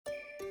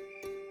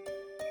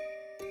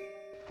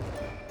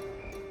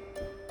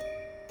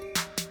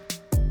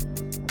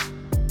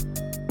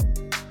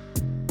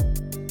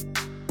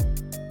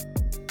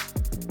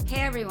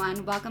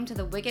everyone, welcome to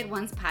the Wicked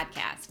Ones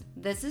podcast.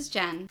 This is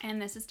Jen. And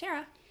this is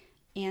Tara.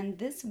 And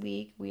this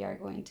week we are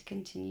going to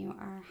continue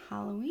our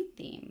Halloween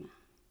theme.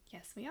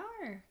 Yes, we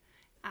are.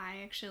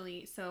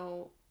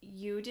 So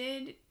you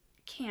did a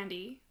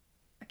candy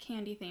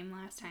theme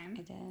last time.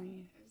 I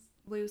did.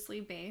 Loosely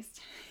based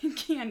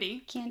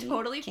candy.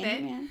 Totally fit.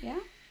 Candyman, yeah.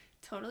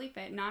 Totally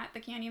fit. Not the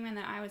Candyman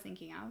that I was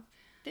thinking of.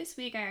 This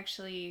week I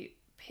actually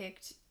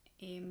picked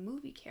a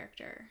movie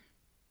character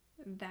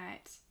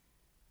that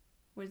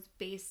was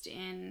based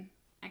in,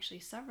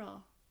 actually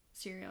several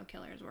serial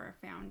killers were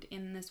found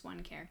in this one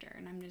character,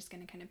 and I'm just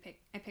going to kind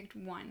of picked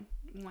one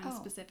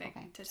specific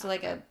okay. to talk So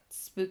like about. a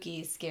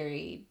spooky,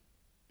 scary,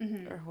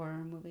 or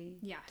horror movie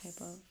type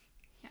of.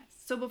 Yes.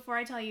 So before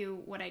I tell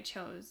you what I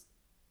chose,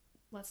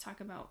 let's talk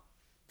about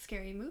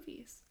scary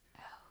movies.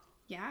 Oh.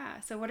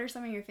 Yeah. So what are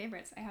some of your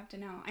favorites? I have to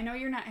know. I know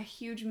you're not a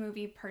huge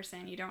movie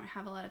person. You don't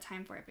have a lot of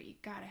time for it, but you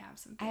gotta have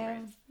some favorites.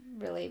 I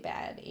have really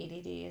bad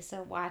ADD,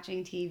 so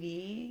watching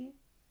TV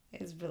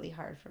is really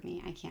hard for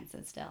me. I can't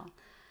sit still.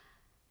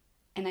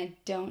 And I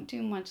don't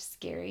do much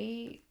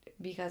scary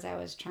because I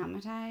was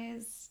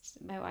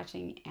traumatized by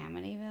watching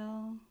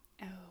Amityville.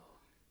 Oh,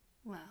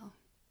 well.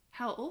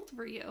 How old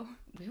were you?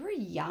 We were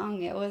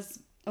young. It was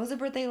a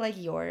birthday like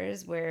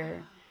yours,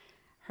 where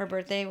her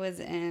birthday was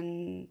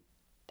in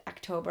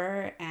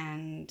October,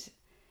 and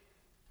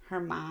her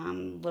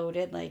mom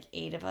loaded like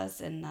 8 of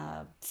us in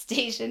the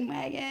station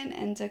wagon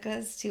and took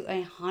us to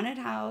a haunted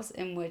house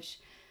in which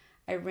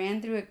I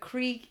ran through a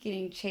creek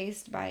getting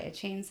chased by a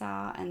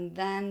chainsaw, and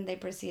then they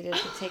proceeded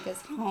to take us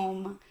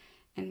home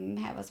and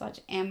have us watch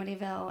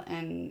Amityville,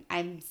 and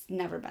I've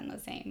never been the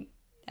same.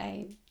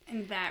 And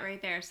that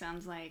right there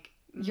sounds like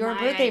your my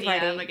birthday idea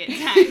party. Of a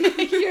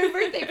good time. Your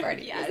birthday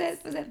party.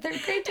 Yes. Was that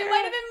 3rd grade? It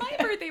might have been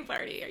my birthday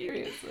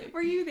party.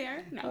 Were you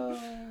there?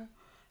 No.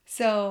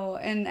 So,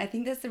 and I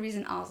think that's the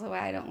reason also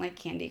why I don't like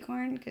candy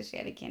corn, because she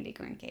had a candy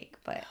corn cake,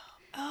 but...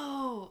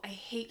 Oh, I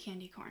hate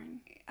candy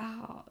corn.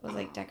 Oh, it was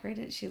like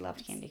decorated. She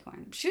loved candy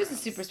corn. She was a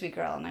super sweet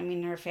girl, and I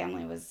mean, her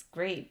family was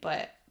great,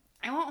 but...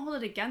 I won't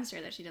hold it against her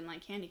that she didn't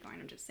like candy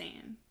corn. I'm just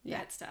saying. Yeah.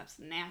 That stuff's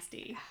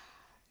nasty.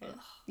 You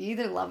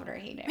either love it or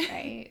hate it,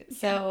 right?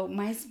 So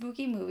my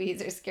spooky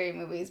movies or scary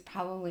movies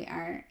probably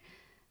aren't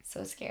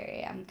so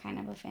scary. I'm kind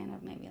of a fan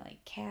of maybe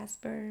like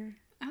Casper.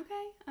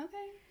 Okay.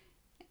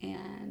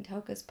 And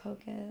Hocus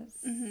Pocus.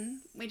 Mm-hmm.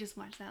 We just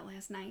watched that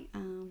last night.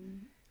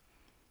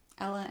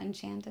 Ella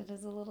Enchanted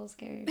is a little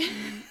scary for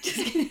me.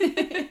 Just kidding.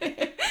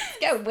 It's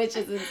got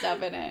witches and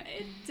stuff in it.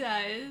 It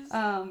does.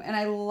 And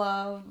I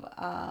love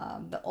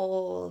the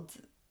old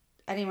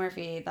Eddie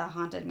Murphy, The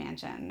Haunted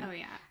Mansion. Oh,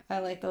 yeah. I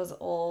like those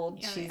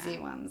old cheesy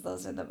ones.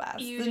 Those are the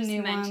best. You the just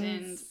new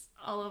mentioned ones,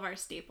 all of our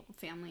staple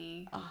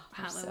family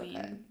Halloween.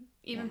 So good.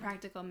 Even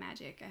Practical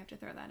Magic. I have to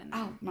throw that in there.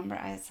 Oh, remember,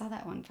 I saw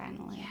that one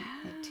finally.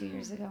 Yeah. Like 2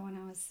 years ago when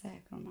I was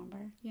sick,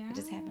 remember? Yeah. It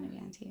just happened to be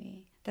on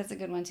TV. That's a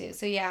good one, too.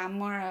 So, yeah, I'm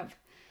more of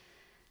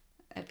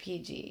a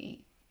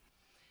PG.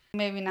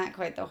 Maybe not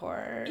quite the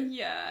horror.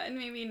 Yeah, and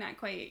maybe not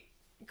quite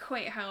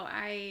how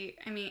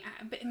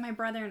but my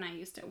brother and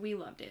I we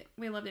loved it.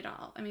 We loved it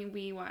all. I mean,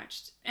 we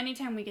watched,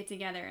 anytime we get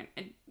together,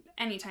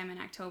 anytime in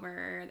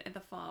October or the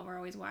fall, we're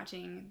always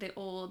watching the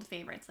old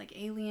favorites like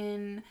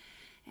Alien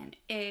and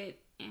It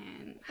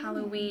and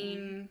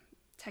Halloween,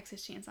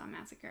 Texas Chainsaw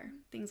Massacre,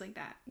 things like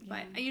that. Yeah.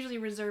 But I usually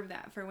reserve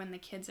that for when the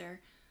kids are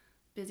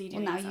busy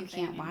doing something. Well, now you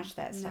can't watch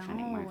that stuff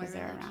anymore because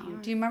they're around.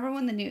 Can't. Do you remember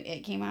when the new It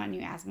came out and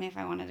you asked me if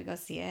I wanted to go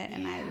see it?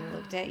 And I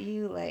looked at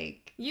you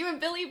like... You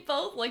and Billy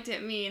both looked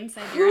at me and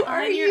said, Who you're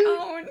are on you your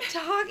own.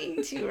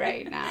 talking to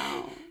right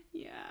now?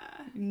 Yeah.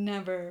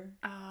 Never.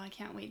 Oh, I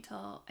can't wait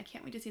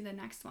to see the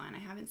next one. I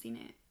haven't seen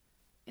it.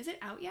 Is it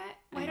out yet?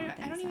 I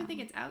don't even think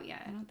it's out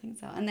yet. I don't think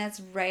so. And that's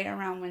right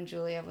around when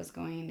Julia was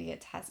going to get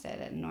tested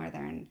at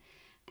Northern,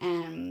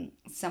 and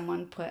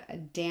someone put a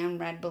damn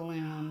red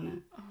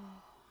balloon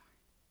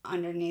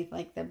underneath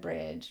like the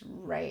bridge,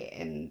 right?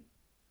 And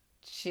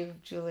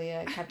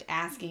Julia kept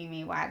asking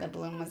me why the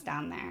balloon was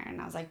down there,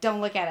 and I was like,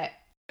 "Don't look at it."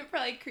 It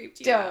probably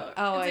creeped you out.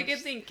 Oh, it's a good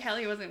thing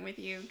Kelly wasn't with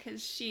you,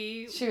 because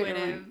she would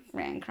have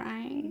ran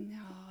crying.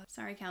 No,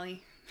 sorry,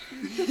 Kelly.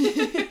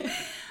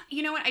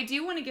 You know what? I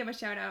do want to give a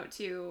shout out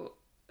to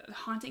The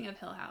Haunting of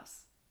Hill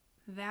House.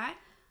 That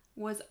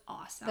was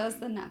awesome. That was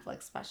the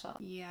Netflix special.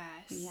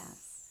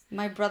 Yes.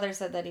 My brother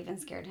said that even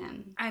scared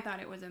him. I thought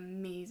it was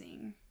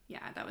amazing.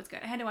 Yeah, that was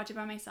good. I had to watch it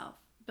by myself.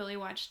 Billy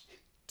watched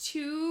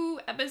 2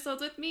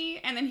 episodes with me,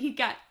 and then he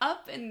got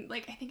up and,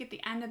 like, I think at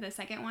the end of the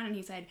second one, and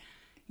he said,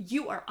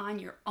 "You are on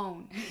your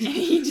own." And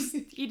he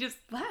just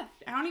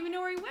left. I don't even know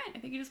where he went. I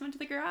think he just went to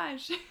the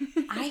garage.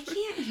 I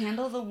can't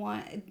handle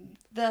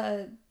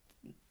the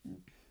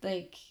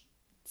like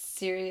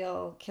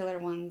serial killer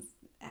ones,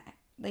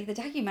 like the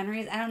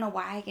documentaries. I don't know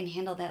why I can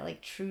handle that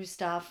like true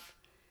stuff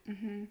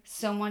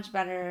so much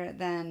better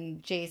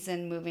than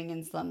Jason moving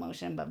in slow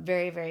motion, but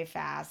very, very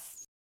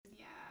fast.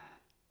 Yeah.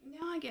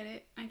 No, I get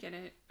it.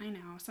 I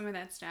know. Some of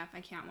that stuff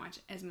I can't watch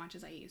as much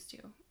as I used to.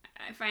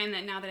 I find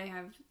that now that I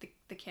have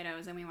the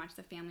kiddos and we watch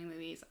the family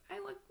movies,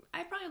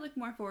 I probably look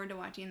more forward to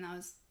watching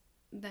those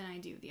than I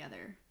do the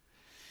other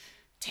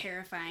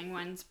terrifying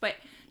ones. But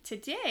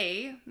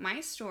today,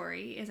 my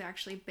story is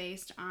actually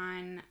based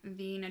on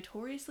the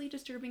notoriously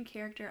disturbing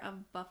character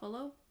of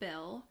Buffalo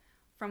Bill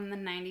from the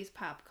 90s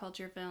pop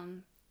culture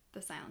film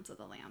The Silence of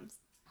the Lambs.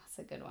 That's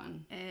a good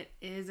one. It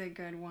is a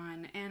good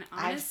one. And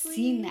honestly, I've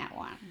seen that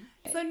one.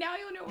 So now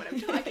you'll know what I'm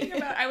talking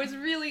about. I was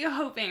really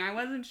hoping. I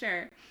wasn't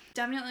sure.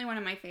 Definitely one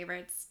of my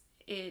favorites.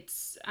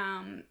 It's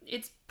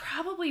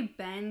probably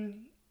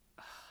been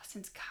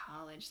since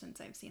college since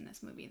I've seen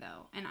this movie,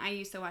 though. And I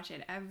used to watch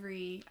it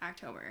every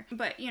October.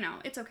 But, you know,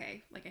 it's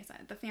okay. Like I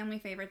said, the family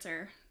favorites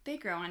they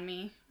grow on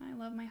me. I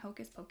love my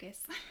Hocus Pocus.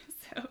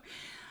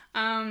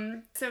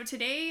 So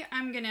today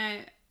I'm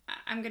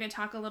gonna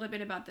talk a little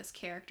bit about this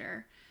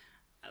character.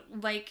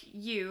 Like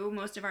you,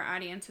 most of our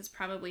audience has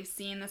probably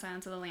seen The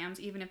Silence of the Lambs,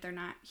 even if they're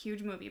not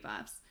huge movie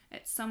buffs,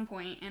 at some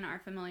point and are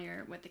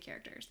familiar with the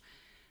characters.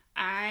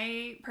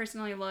 I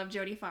personally love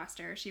Jodie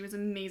Foster. She was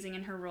amazing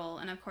in her role.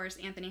 And of course,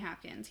 Anthony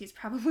Hopkins. He's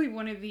probably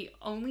one of the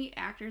only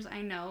actors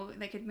I know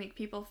that could make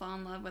people fall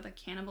in love with a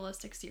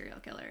cannibalistic serial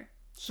killer.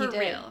 For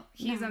real.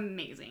 He's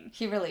amazing.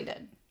 He really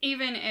did.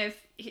 Even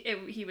if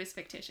he was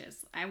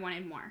fictitious. I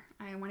wanted more.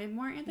 I wanted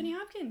more Anthony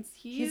Hopkins.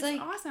 He's like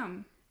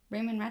awesome.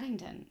 Raymond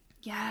Reddington.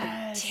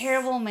 Yes. A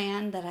terrible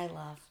man that I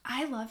love.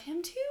 I love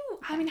him too.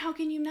 I mean, how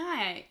can you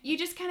not? You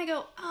just kind of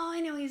go, oh, I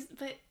know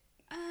but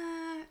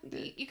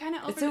you kind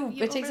of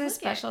it takes a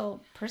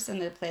special person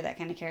to play that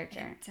kind of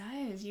character. It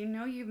does. You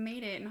know you've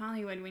made it in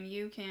Hollywood when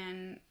you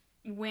can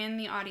win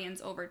the audience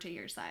over to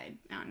your side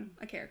on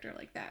a character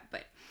like that.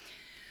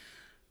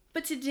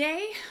 But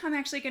today, I'm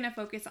actually going to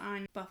focus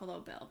on Buffalo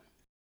Bill.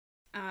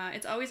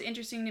 It's always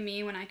interesting to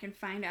me when I can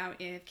find out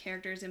if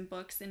characters in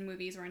books and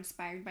movies were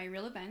inspired by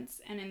real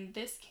events. And in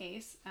this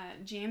case,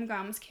 James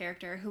Gumb's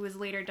character, who was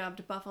later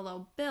dubbed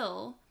Buffalo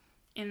Bill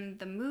in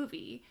the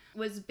movie,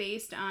 was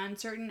based on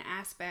certain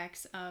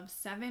aspects of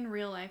 7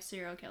 real-life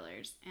serial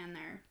killers and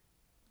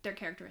their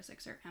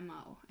characteristics, or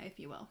MO, if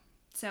you will.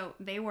 So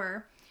they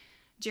were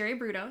Jerry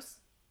Brudos.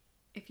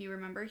 If you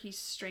remember, he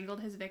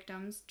strangled his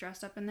victims,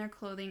 dressed up in their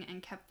clothing,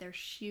 and kept their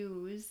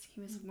shoes. He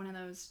was one of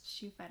those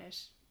shoe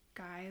fetish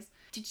guys.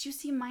 Did you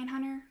see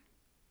Mindhunter?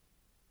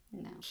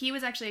 No. He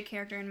was actually a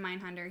character in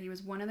Mindhunter. He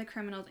was one of the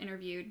criminals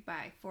interviewed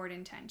by Ford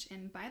and Tench.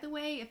 And by the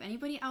way, if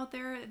anybody out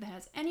there that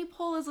has any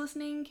poll is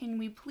listening, can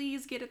we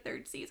please get a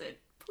 3rd season?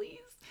 Please?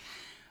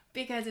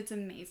 Because it's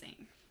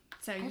amazing.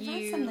 So I've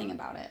read something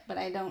about it, but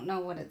I don't know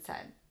what it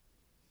said.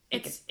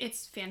 It's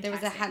fantastic. There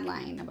was a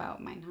headline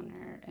about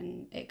Mindhunter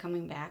and it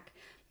coming back.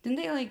 Didn't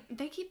they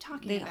They keep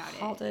talking about it. They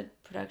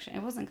halted production.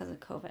 It wasn't because of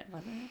COVID,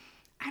 was it?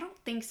 I don't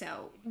think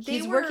so.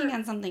 He's working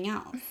on something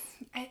else.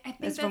 I think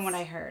that's from what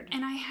I heard.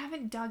 And I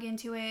haven't dug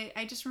into it.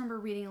 I just remember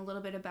reading a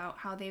little bit about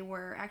how they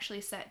were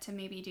actually set to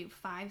maybe do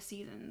 5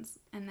 seasons,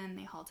 and then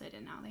they halted,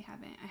 and now they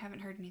haven't. I haven't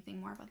heard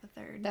anything more about the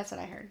 3rd. That's what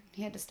I heard.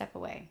 He had to step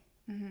away.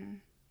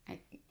 Mm-hmm.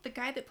 The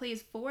guy that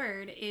plays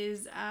Ford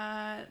is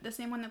the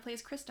same one that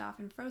plays Kristoff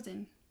in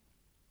Frozen.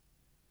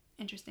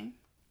 Interesting.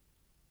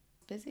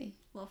 Busy.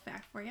 Little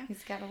fact for you.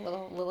 He's got a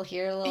little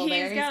here, a little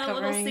there. He's got a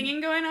little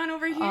singing going on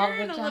over here,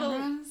 and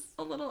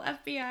a little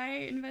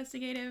FBI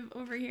investigative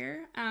over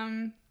here.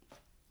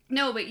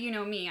 No, but you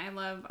know me. I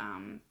love.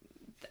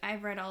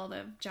 I've read all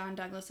of John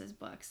Douglas's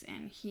books,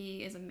 and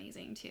he is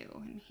amazing too.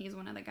 And he's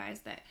one of the guys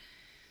that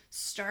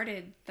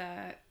started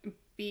the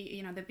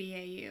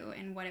BAU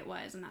and what it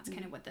was, and that's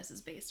kind of what this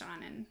is based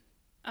on.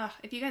 And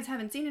if you guys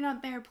haven't seen it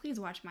out there, please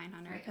watch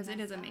Mindhunter because it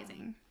is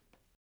amazing.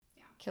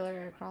 Yeah.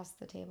 Killer Across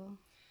the Table.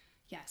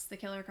 Yes, The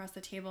Killer Across the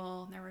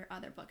Table. There were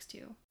other books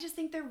too. I just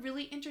think they're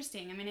really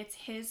interesting. I mean, it's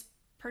his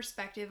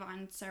perspective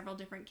on several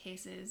different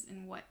cases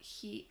and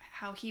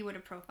how he would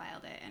have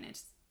profiled it, and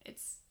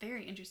it's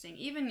very interesting.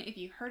 Even if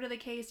you heard of the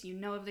case, you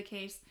know of the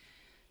case,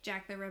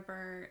 Jack the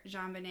Ripper,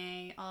 Jean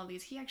Bonnet, all of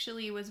these. He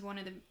actually was one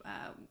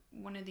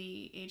of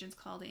the agents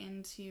called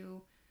in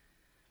to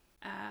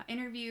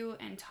interview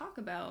and talk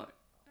about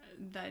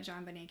the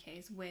Jean Bonnet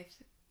case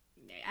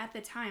at the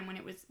time when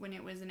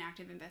it was an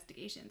active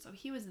investigation. So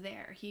he was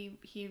there.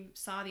 He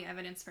saw the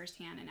evidence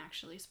firsthand and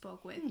actually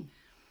spoke with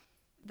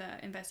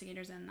the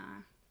investigators and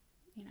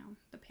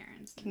the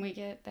parents. Can we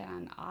get that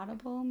on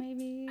Audible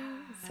maybe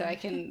so I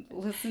can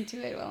listen to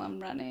it while I'm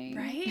running?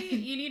 Right?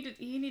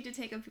 You need to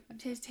take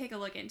a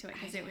look into it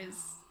because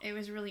it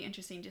was really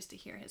interesting just to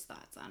hear his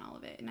thoughts on all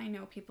of it. And I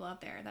know people out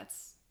there,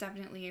 that's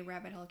definitely a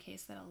rabbit hole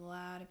case that a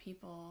lot of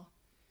people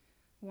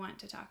want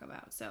to talk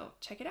about. So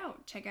check it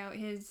out. Check out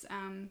his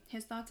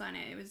thoughts on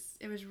it.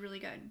 It was really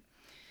good.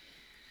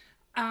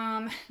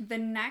 The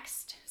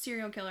next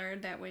serial killer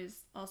that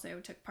also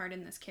took part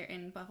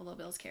in Buffalo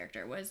Bill's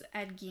character was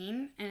Ed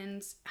Gein,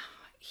 and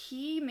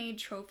he made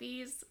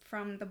trophies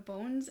from the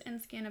bones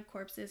and skin of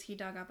corpses he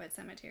dug up at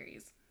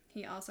cemeteries.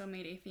 He also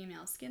made a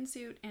female skin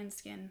suit and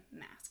skin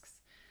masks.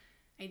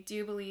 I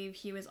do believe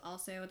he was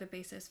also the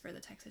basis for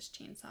the Texas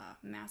Chainsaw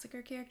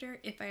Massacre character.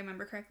 If I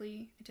remember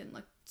correctly, I didn't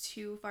look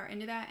too far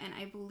into that, and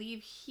I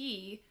believe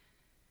he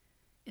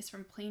is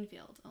from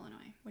Plainfield,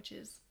 Illinois, which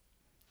is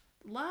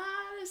lot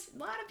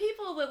of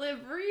people that live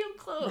real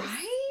close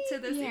to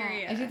this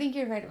area. I do think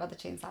you're right about the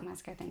Chainsaw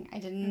Massacre thing. I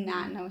did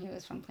not know he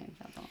was from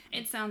Plainfield.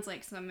 It sounds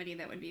like somebody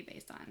that would be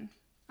based on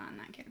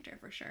that character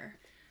for sure,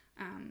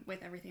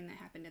 with everything that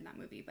happened in that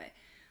movie. But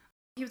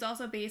he was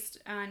also based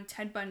on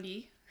Ted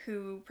Bundy,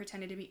 who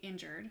pretended to be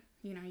injured,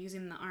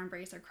 using the arm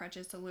brace or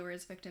crutches to lure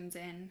his victims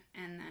in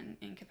and then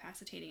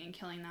incapacitating and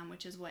killing them,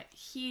 which is what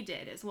he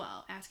did as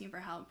well, asking for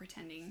help,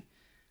 pretending.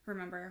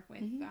 Remember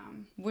with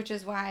which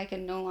is why I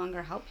can no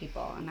longer help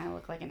people and I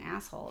look like an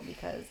asshole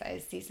because I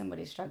see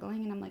somebody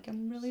struggling and I'm like,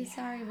 I'm really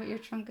sorry, but your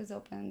trunk is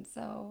open,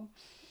 so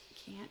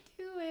can't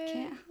do it.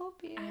 Can't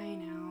help you. I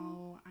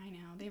know.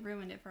 They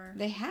ruined it for.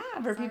 They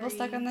have. Are people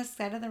stuck on the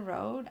side of the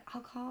road? I'll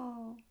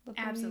call the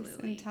police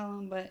and tell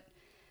them, but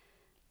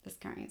this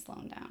car ain't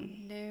slowing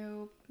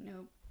down.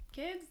 Nope.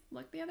 Kids,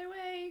 look the other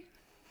way.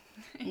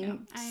 I know.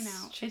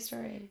 True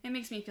story. It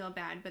makes me feel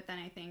bad, but then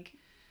I think,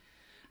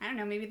 I don't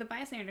know, maybe the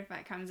bystander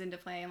effect comes into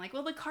play. And like,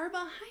 well, the car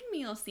behind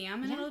me will see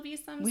him, and it'll be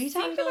some. We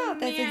talked about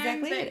that's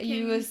exactly it.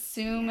 You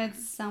assume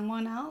it's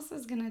someone else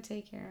is gonna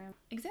take care of.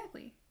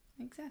 Exactly.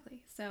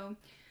 So,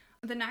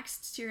 the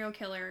next serial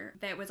killer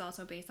that was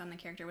also based on the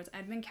character was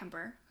Edmund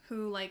Kemper,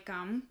 who, like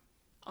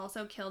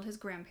also killed his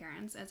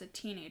grandparents as a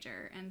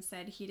teenager and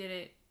said he did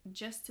it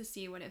just to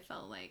see what it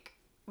felt like,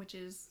 which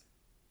is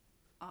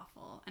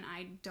awful. And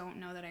I don't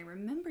know that I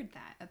remembered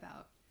that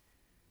about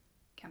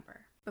Kemper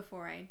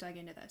before I dug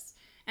into this.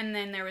 And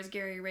then there was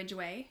Gary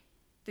Ridgway,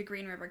 the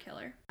Green River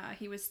Killer.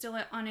 He was still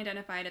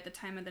unidentified at the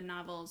time of the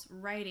novel's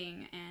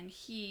writing, and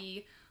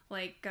he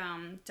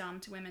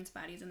dumped women's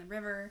bodies in the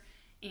river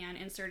and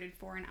inserted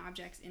foreign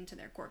objects into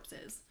their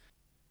corpses.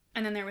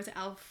 And then there was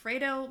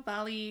Alfredo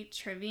Bali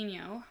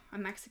Trevino, a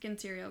Mexican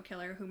serial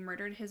killer who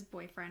murdered his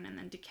boyfriend and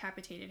then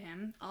decapitated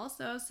him,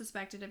 also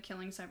suspected of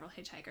killing several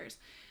hitchhikers.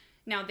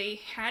 Now, they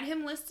had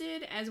him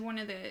listed as one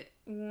of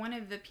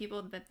the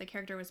people that the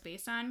character was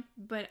based on,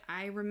 but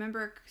I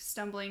remember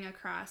stumbling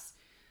across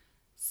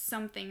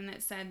something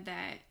that said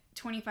that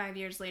 25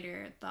 years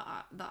later,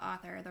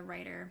 the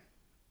writer,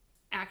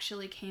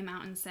 actually came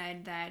out and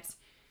said that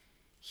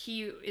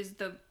he's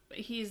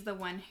the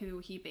one who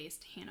he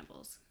based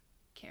Hannibal's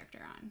character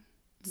on.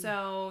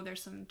 So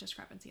there's some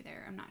discrepancy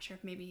there. I'm not sure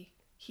if maybe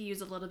he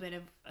used a little bit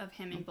of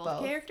him in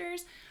both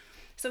characters.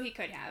 So he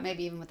could have.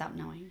 Maybe even without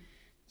knowing.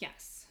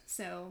 Yes.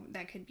 So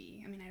that could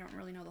be. I mean, I don't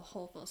really know the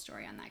whole full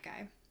story on that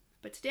guy.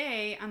 But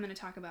today I'm going to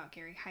talk about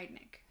Gary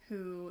Heidnik,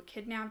 who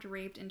kidnapped,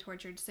 raped, and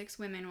tortured 6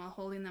 women while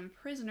holding them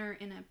prisoner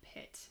in a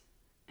pit,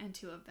 and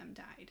 2 of them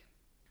died.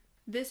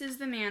 This is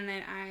the man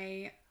that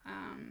I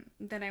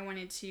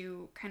wanted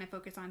to kind of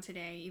focus on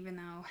today, even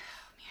though,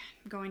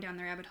 going down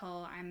the rabbit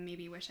hole, I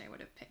maybe wish I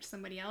would have picked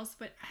somebody else,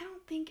 but I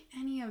don't think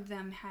any of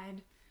them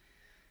had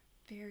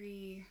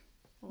very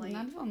light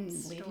None of them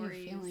stories.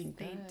 Leave you feeling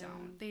They good.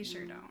 don't. They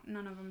sure don't.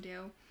 None of them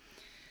do.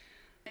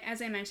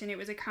 As I mentioned, it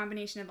was a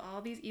combination of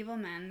all these evil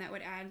men that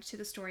would add to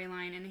the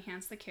storyline and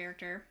enhance the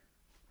character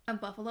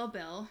of Buffalo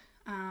Bill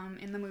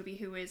in the movie,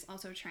 who is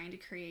also trying to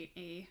create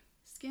a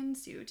skin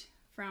suit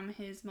from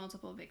his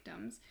multiple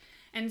victims.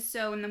 And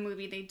so in the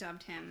movie, they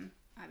dubbed him,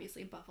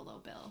 obviously, Buffalo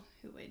Bill,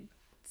 who would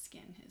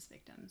skin his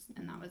victims.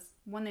 And that was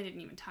one they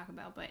didn't even talk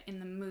about, but in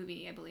the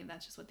movie, I believe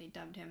that's just what they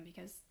dubbed him,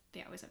 because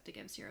they always have to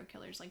give serial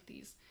killers like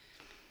these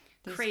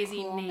crazy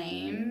cool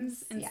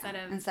names instead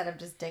of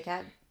just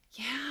dickhead.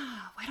 Yeah,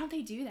 why don't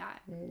they do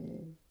that?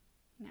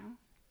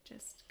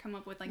 Just come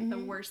up with the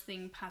worst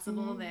thing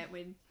possible that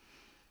would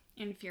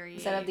infuriate.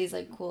 Instead of these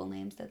cool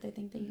names that they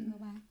think they can go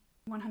by.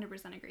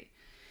 100% agree.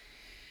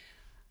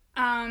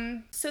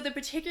 So the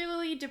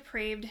particularly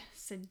depraved,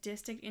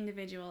 sadistic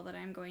individual that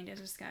I'm going to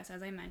discuss,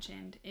 as I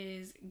mentioned,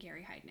 is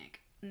Gary Heidnik.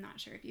 I'm not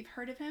sure if you've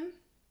heard of him.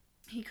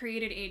 He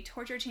created a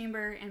torture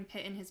chamber and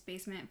pit in his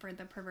basement for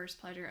the perverse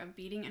pleasure of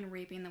beating and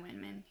raping the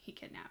women he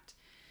kidnapped.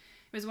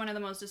 It was one of the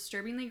most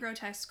disturbingly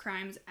grotesque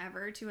crimes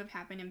ever to have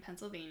happened in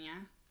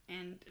Pennsylvania,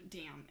 and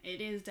damn,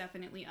 it is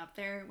definitely up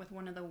there with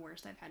one of the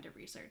worst I've had to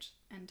research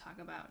and talk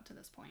about to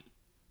this point.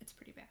 It's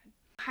pretty bad.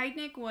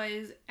 Heidnik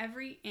was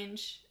every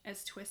inch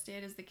as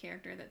twisted as the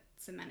character that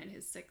cemented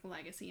his sick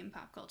legacy in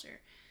pop culture.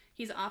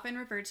 He's often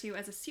referred to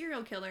as a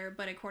serial killer,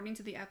 but according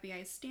to the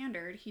FBI's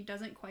standard, he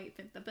doesn't quite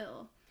fit the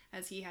bill,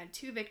 as he had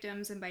 2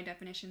 victims, and by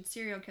definition,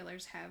 serial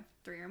killers have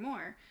 3 or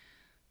more.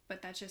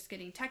 But that's just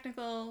getting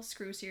technical.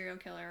 Screw serial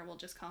killer. We'll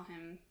just call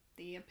him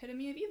the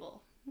epitome of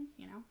evil,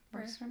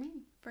 Works for me.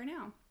 For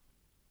now.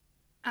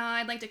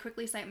 I'd like to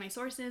quickly cite my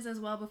sources as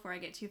well before I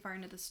get too far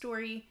into the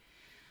story.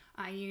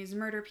 I use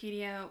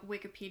Murderpedia,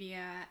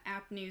 Wikipedia,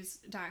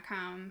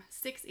 appnews.com,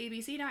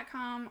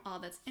 6abc.com,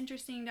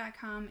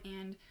 allthat'sinteresting.com,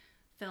 and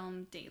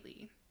Film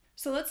Daily.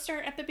 So let's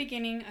start at the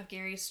beginning of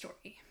Gary's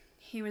story.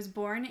 He was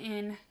born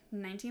in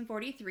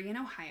 1943 in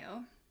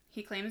Ohio.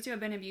 He claims to have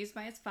been abused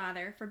by his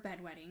father for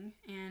bedwetting,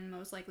 and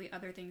most likely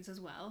other things as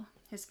well.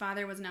 His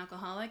father was an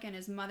alcoholic, and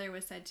his mother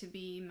was said to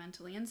be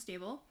mentally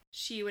unstable.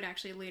 She would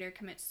actually later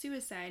commit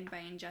suicide by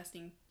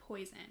ingesting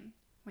poison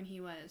when he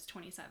was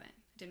 27.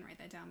 I didn't write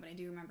that down, but I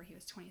do remember he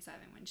was 27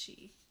 when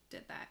she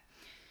did that.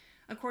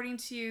 According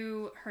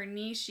to her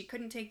niece, she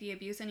couldn't take the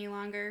abuse any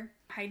longer.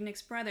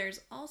 Heidnik's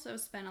brothers also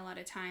spent a lot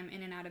of time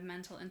in and out of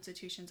mental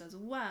institutions as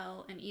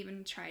well, and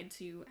even tried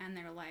to end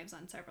their lives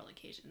on several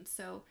occasions.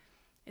 So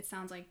it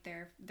sounds like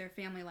their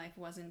family life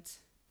wasn't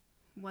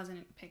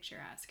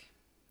picturesque,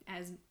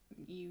 as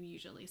you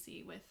usually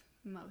see with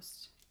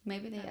most.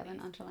 Maybe they have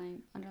an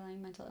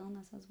underlying mental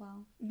illness as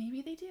well.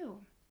 Maybe they do.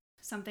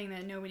 Something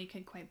that nobody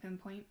could quite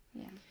pinpoint.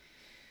 Yeah.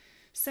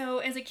 So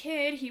as a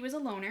kid, he was a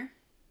loner.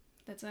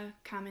 That's a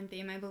common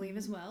theme, I believe,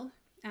 as well.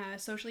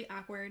 Socially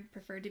awkward,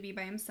 preferred to be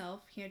by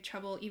himself. He had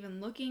trouble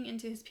even looking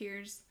into his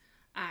peers'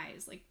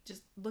 eyes, like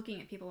just looking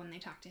at people when they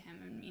talk to him.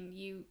 I mean,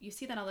 you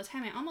see that all the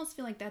time. I almost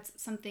feel like that's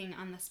something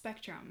on the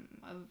spectrum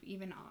of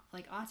even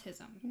like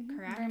autism,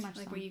 correct? Very much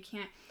like so. where you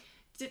can't.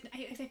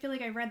 I feel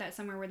like I read that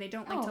somewhere where they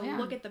don't like to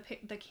look at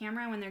the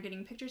camera when they're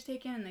getting pictures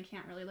taken, and they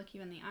can't really look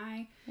you in the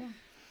eye. Yeah.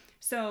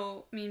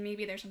 So, I mean,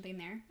 maybe there's something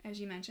there,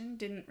 as you mentioned.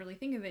 Didn't really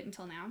think of it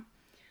until now.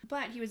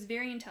 But he was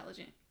very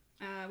intelligent,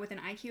 with an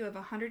IQ of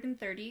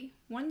 130.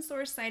 One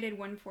source cited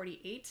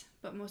 148,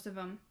 but most of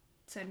them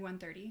said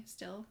 130,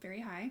 still very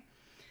high.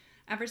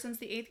 Ever since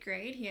the 8th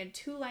grade, he had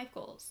 2 life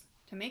goals: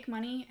 to make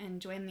money and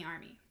join the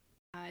Army.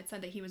 It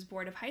said that he was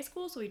bored of high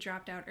school, so he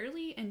dropped out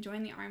early and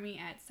joined the Army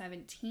at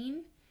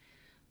 17.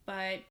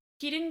 But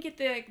he didn't get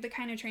the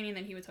kind of training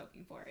that he was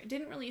hoping for. It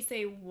didn't really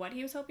say what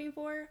he was hoping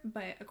for,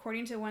 but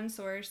according to one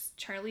source,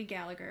 Charlie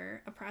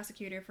Gallagher, a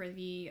prosecutor for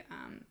the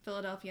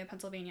Philadelphia,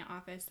 Pennsylvania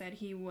office, said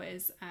he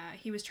was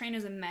trained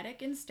as a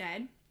medic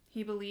instead.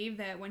 He believed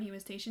that when he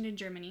was stationed in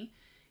Germany,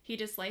 he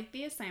disliked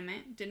the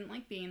assignment, didn't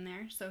like being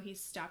there, so he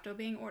stopped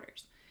obeying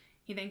orders.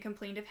 He then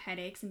complained of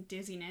headaches and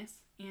dizziness,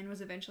 and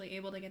was eventually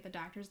able to get the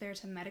doctors there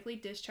to medically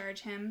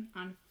discharge him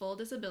on full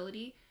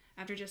disability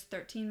after just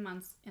 13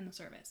 months in the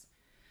service.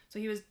 So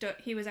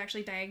he was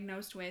actually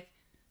diagnosed with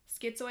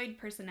schizoid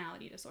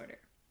personality disorder.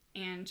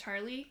 And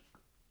Charlie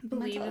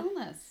believed... Mental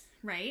illness.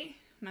 Right?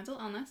 Mental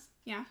illness,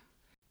 yeah.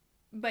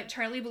 But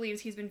Charlie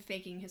believes he's been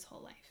faking his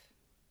whole life.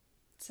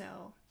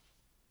 So...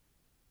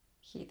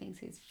 He thinks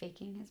he's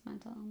faking his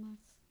mental illness?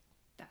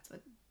 That's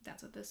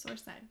what this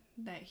source said.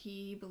 That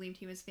he believed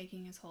he was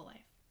faking his whole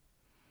life.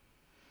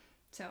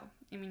 So,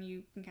 I mean,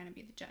 you can kind of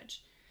be the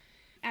judge.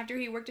 After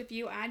he worked a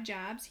few odd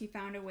jobs, he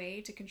found a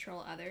way to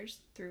control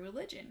others through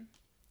religion.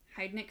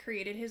 Heidnik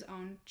created his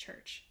own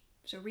church.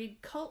 So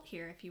read cult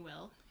here, if you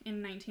will,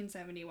 in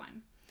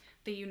 1971.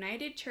 The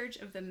United Church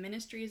of the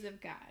Ministries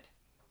of God.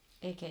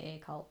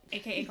 AKA cult.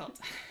 AKA cult.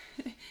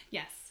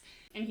 Yes.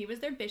 And he was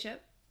their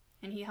bishop,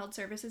 and he held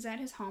services at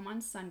his home on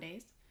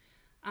Sundays.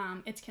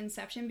 Its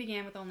conception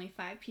began with only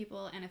 5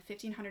 people and a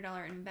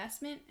 $1,500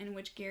 investment, in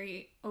which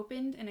Gary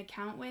opened an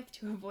account with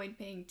to avoid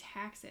paying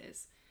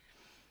taxes.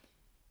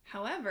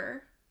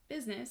 However,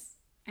 his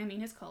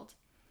cult,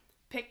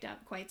 picked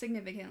up quite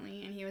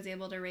significantly, and he was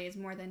able to raise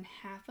more than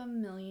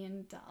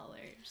 $500,000.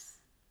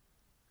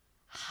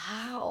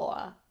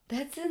 How?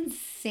 That's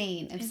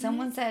insane. If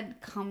someone said,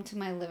 come to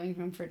my living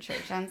room for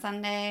church on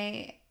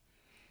Sunday,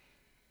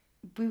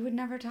 we would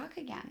never talk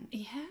again.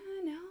 Yeah,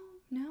 no.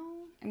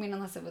 I mean,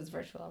 unless it was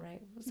virtual,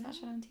 right? Let's watch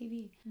it on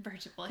TV.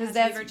 Virtual. It has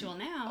to be virtual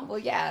now. Well,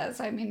 yeah.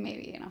 So, I mean,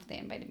 maybe, if they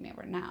invited me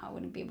over now, it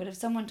wouldn't be. But if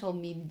someone told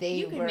me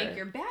you could make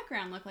your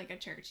background look like a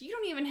church. You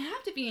don't even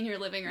have to be in your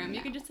living room. No.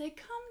 You could just say,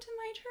 come to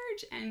my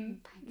church. And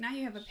now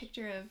you have a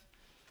picture of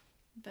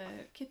the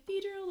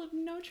Cathedral of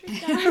Notre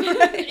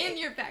Dame in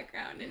your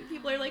background. And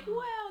people are like,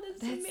 wow,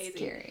 that's amazing. That's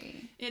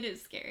scary. It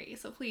is scary.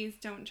 So please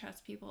don't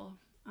trust people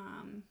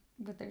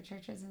with their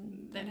churches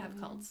that have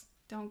cults.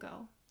 Don't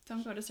go.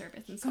 Don't go to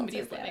service in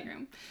somebody's living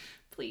room,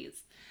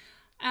 please.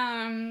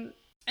 And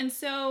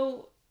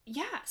so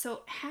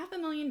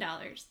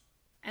 $500,000.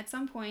 At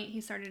some point,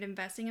 he started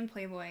investing in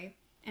Playboy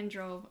and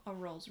drove a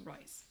Rolls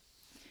Royce.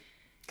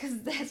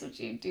 Because that's what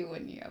you do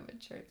when you have a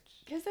church.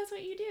 Because that's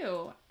what you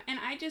do. And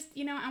I just,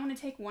 I want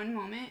to take one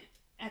moment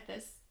at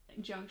this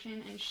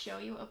junction and show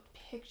you a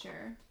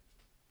picture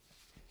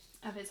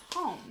of his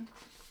home.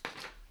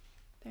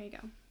 There you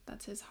go.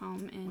 That's his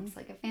home. And looks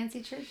like a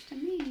fancy church to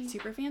me.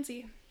 Super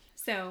fancy.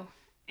 So,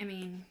 I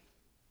mean,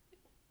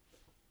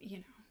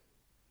 he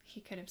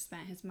could have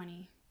spent his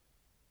money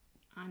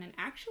on an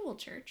actual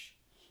church.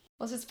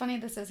 Well, it's just funny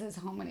this is his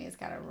home and he's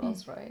got a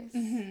Rolls Royce.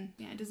 Mm-hmm.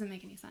 Yeah, it doesn't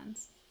make any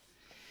sense.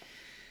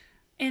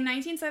 In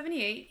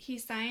 1978, he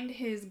signed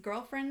his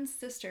girlfriend's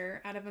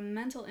sister out of a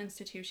mental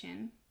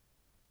institution.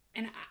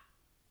 And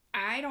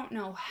I don't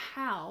know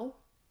how.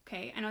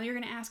 Okay, I know you're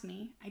going to ask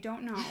me. I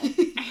don't know.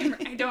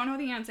 I don't know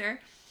the answer.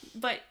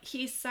 But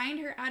he signed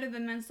her out of the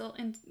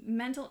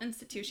mental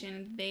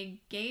institution. They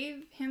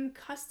gave him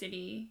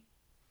custody.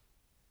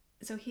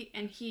 So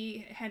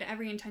he had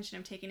every intention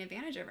of taking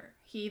advantage of her.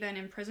 He then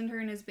imprisoned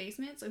her in his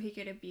basement so he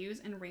could abuse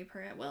and rape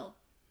her at will.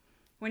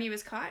 When he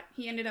was caught,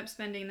 he ended up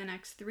spending the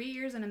next 3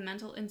 years in a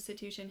mental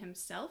institution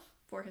himself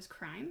for his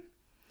crime.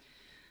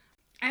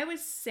 I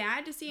was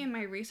sad to see in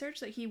my research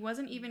that he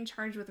wasn't even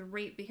charged with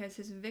rape because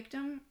his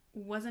victim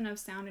wasn't of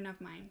sound enough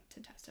mind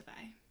to testify.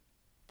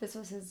 This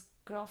was his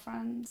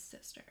girlfriend's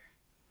sister.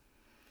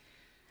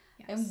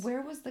 Yes. And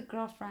where was the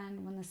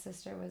girlfriend when the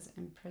sister was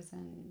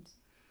imprisoned?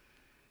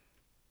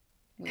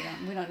 We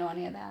don't know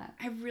any of that.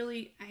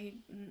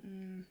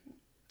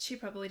 She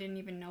probably didn't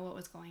even know what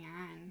was going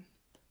on.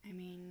 I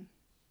mean,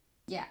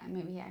 yeah,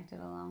 maybe he acted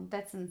alone.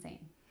 That's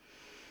insane.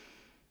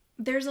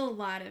 There's a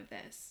lot of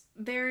this.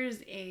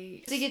 There's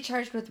a... To get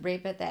charged with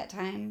rape at that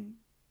time,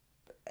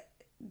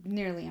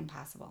 nearly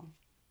impossible.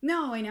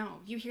 No, I know.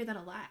 You hear that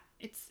a lot.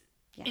 It's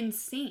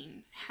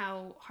insane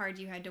how hard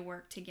you had to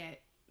work to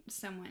get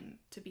someone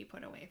to be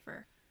put away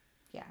for...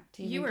 Yeah.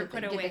 You were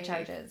put away the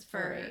charges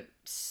for rape.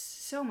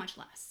 So much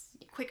less,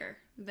 quicker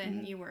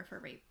than you were for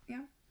rape.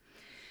 Yeah.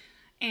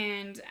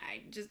 And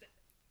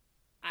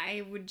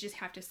I would just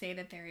have to say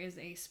that there is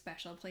a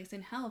special place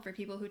in hell for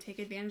people who take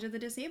advantage of the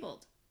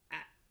disabled.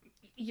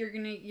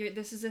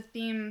 This is a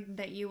theme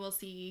that you will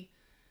see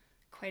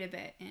quite a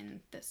bit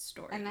in this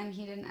story. And then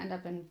he didn't end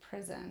up in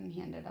prison.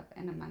 He ended up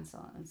in a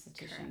mental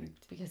institution.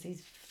 Correct. Because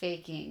he's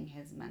faking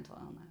his mental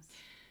illness.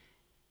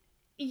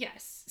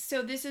 Yes.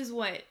 So this is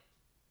what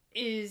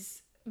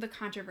is the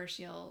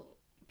controversial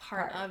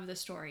part of the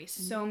story.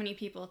 Mm-hmm. So many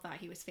people thought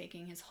he was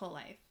faking his whole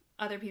life.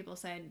 Other people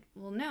said,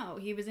 well, no,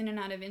 he was in and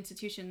out of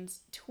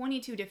institutions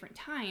 22 different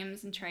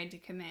times and tried to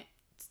commit,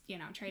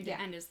 tried to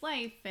end his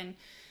life.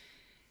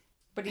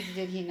 But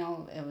did he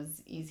know it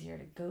was easier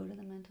to go to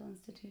the mental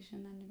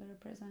institution than to go to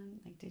prison?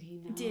 Like, did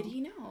he know? Did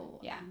he know?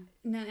 Yeah.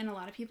 And a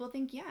lot of people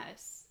think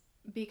yes.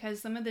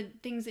 Because some of the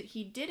things that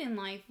he did in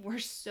life were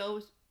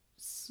so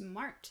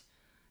smart.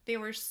 They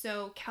were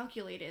so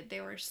calculated.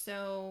 They were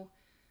so...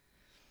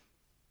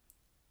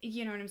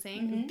 You know what I'm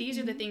saying? Mm-hmm, These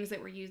are the things that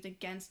were used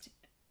against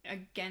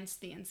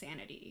the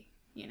insanity,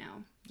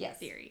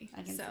 theory.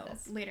 I can see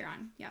this. Later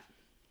on, yep.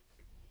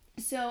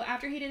 So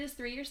after he did his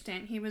 3-year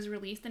stint, he was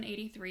released in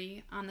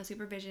 1983 on the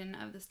supervision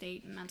of the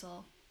state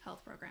mental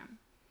health program.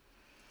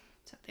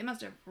 So they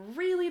must have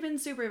really been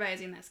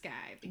supervising this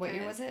guy. What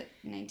year was it?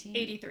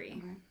 1983. Okay.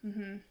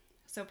 Mm-hmm.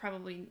 So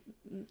probably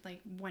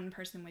like one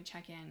person would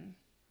check in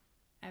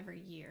every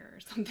year or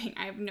something.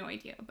 I have no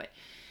idea. But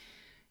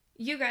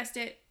you guessed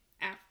it.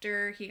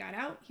 After he got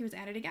out, he was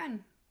at it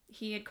again.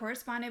 He had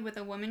corresponded with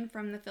a woman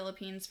from the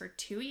Philippines for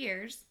 2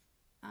 years.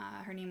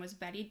 Her name was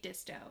Betty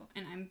Disto.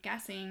 And I'm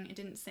guessing, it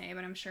didn't say,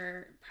 but I'm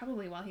sure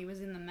probably while he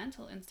was in the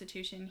mental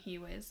institution, he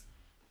was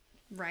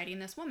writing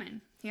this woman.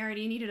 He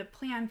already needed a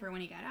plan for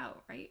when he got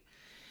out, right?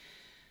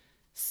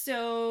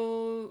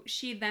 So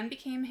she then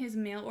became his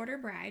mail order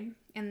bride,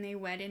 and they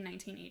wed in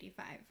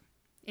 1985.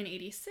 In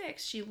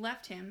 1986, she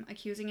left him,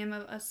 accusing him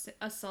of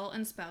assault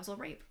and spousal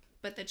rape,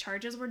 but the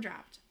charges were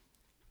dropped.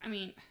 I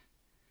mean,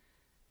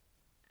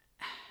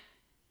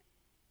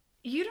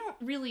 you don't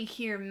really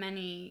hear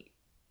many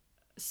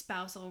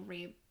spousal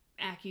rape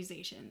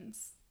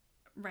accusations,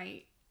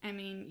 right? I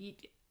mean,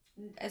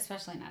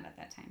 especially not at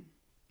that time.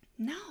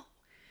 No.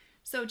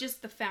 So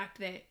just the fact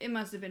that it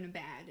must have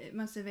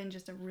been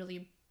just a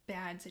really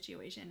bad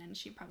situation, and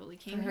she probably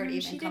came here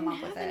and she didn't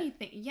have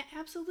anything. Yeah,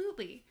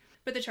 absolutely.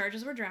 But the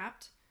charges were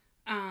dropped.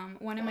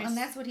 And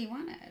that's what he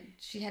wanted.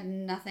 She had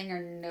nothing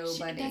or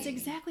nobody. That's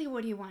exactly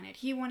what he wanted.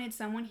 He wanted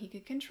someone he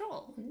could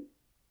control,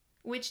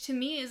 which to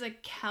me is a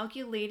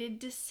calculated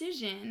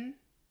decision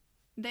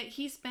that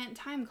he spent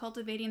time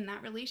cultivating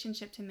that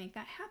relationship to make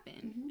that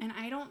happen. Mm-hmm. And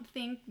I don't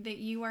think that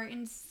you are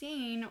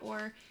insane,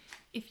 or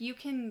if you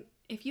can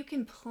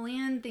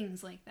plan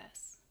things like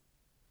this.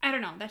 I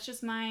don't know. That's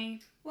just my...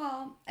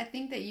 Well, I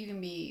think that you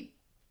can be...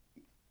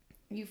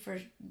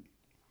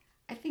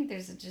 I think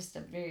there's just a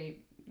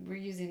very... We're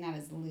using that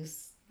as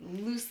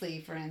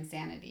loosely for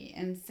insanity.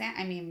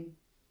 I mean,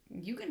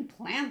 you can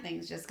plan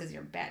things just because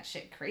you're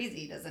batshit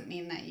crazy doesn't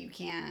mean that you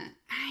can't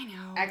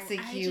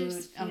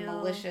execute a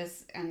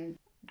malicious and...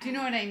 Do you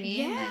know what I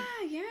mean?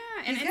 Yeah.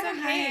 And it's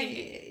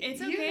okay.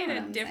 It's okay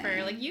to differ.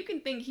 Saying. Like, you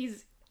can think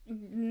he's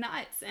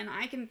nuts, and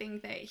I can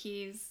think that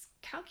he's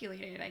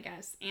calculated, I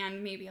guess,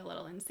 and maybe a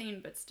little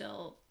insane, but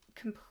still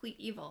complete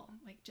evil.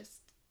 Like,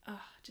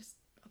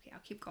 okay,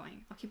 I'll keep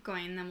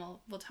going, and then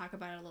we'll talk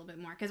about it a little bit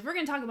more, because we're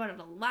going to talk about it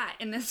a lot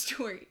in this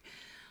story.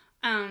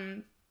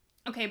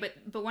 Okay,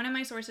 but one of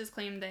my sources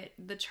claimed that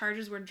the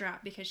charges were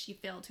dropped because she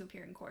failed to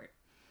appear in court.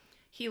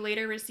 He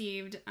later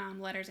received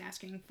letters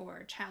asking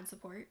for child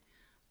support,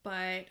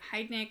 but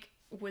Heidnik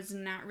was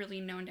not really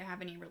known to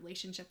have any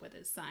relationship with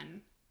his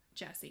son.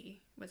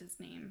 Jesse was his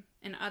name.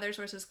 And other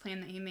sources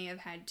claim that he may have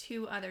had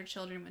 2 other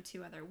children with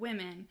 2 other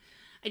women.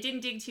 I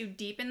didn't dig too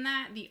deep in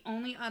that. The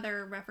only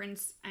other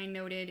reference I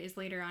noted is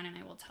later on, and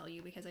I will tell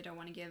you because I don't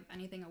want to give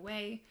anything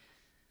away,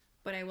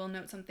 but I will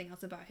note something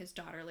else about his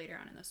daughter later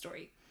on in the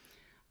story.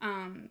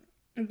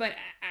 But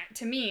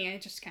to me,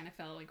 it just kind of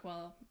felt like,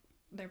 well,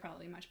 they're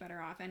probably much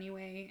better off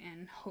anyway,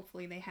 and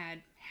hopefully they had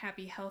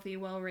happy, healthy,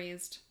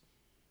 well-raised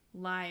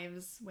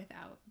lives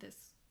without this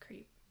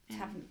creep.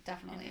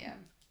 Definitely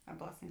a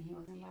blessing he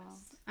was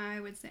involved. Yes, I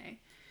would say.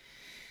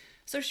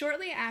 So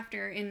shortly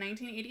after, in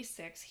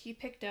 1986, he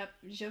picked up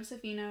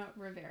Josefina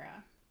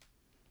Rivera,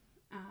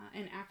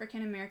 an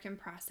African-American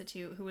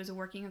prostitute who was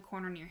working a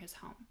corner near his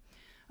home.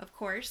 Of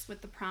course,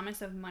 with the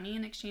promise of money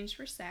in exchange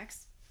for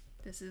sex,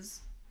 this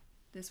is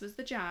this was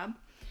the job.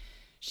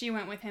 She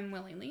went with him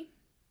willingly.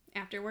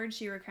 Afterwards,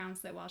 she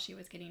recounts that while she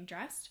was getting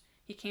dressed,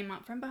 he came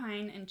up from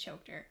behind and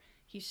choked her.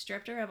 He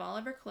stripped her of all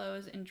of her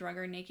clothes and drug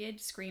her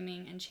naked,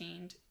 screaming, and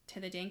chained to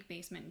the dank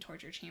basement and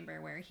torture chamber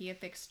where he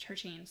affixed her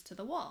chains to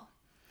the wall.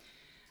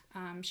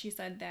 She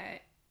said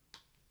that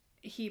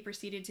he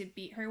proceeded to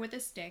beat her with a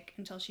stick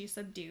until she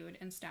subdued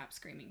and stopped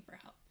screaming for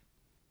help.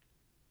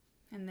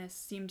 And this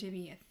seemed to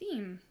be a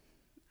theme.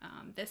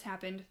 This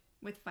happened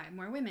with 5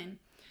 more women,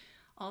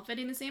 all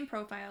fitting the same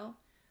profile.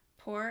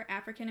 Poor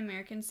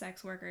African-American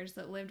sex workers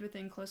that lived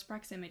within close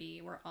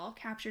proximity were all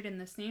captured in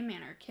the same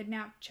manner,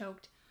 kidnapped,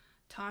 choked,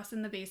 tossed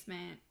in the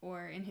basement,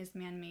 or in his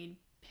man-made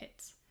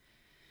pits.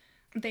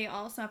 They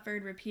all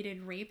suffered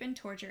repeated rape and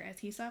torture as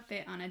he saw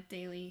fit on a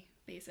daily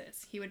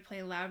basis. He would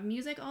play loud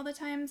music all the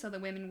time so the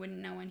women wouldn't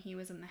know when he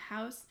was in the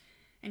house,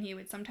 and he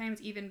would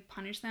sometimes even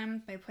punish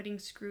them by putting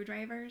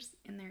screwdrivers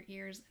in their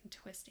ears and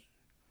twisting.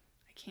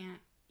 I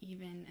can't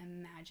even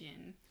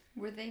imagine.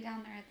 Were they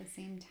down there at the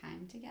same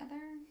time together?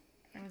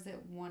 Or was it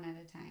one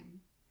at a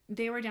time?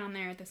 They were down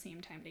there at the same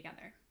time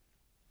together.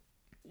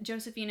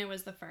 Josephina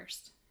was the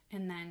first,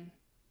 and then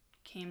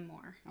came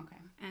more. Okay.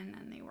 And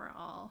then they were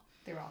all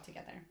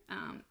together.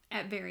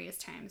 At various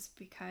times,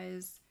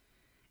 because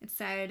it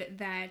said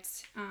that,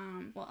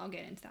 well, I'll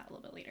get into that a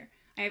little bit later.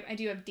 I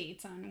do have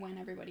dates on when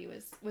everybody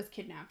was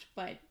kidnapped,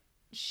 but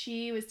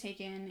she was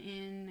taken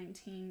in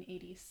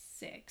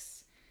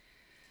 1986.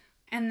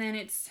 And then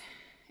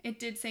it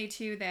did say,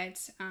 too, that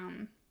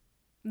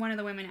one of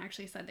the women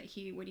actually said that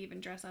he would even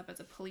dress up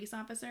as a police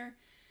officer,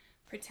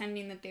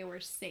 pretending that they were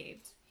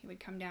saved. He would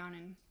come down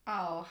and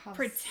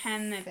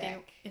pretend that they...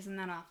 Isn't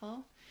that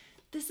awful?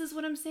 This is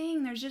what I'm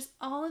saying. There's just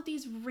all of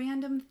these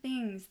random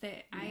things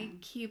that I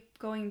keep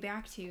going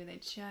back to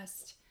that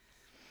just...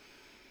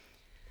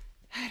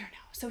 I don't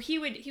know. So he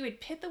would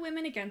pit the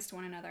women against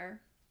one another,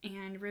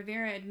 and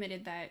Rivera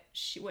admitted that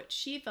what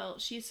she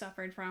felt she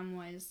suffered from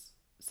was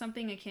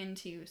something akin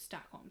to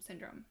Stockholm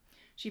Syndrome.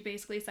 She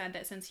basically said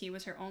that since he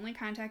was her only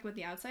contact with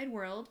the outside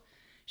world,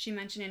 she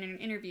mentioned in an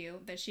interview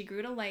that she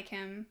grew to like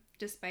him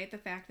despite the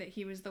fact that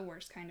he was the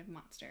worst kind of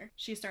monster.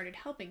 She started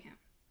helping him,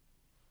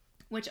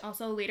 which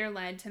also later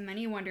led to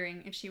many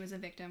wondering if she was a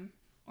victim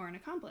or an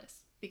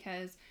accomplice.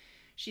 Because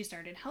she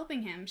started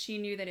helping him, she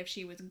knew that if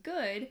she was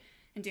good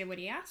and did what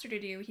he asked her to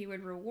do, he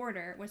would reward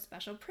her with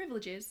special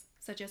privileges,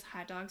 such as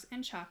hot dogs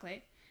and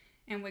chocolate,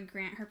 and would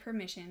grant her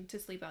permission to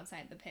sleep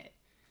outside the pit.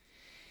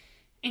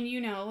 And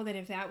you know that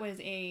if that was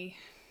a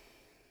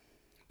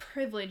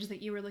privilege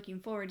that you were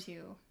looking forward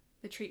to,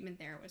 the treatment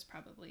there was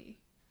probably,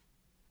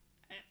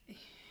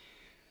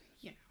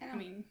 Yeah,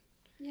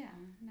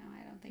 no,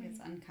 I don't think it's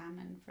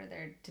uncommon for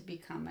there to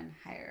become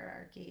a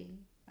hierarchy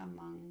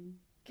among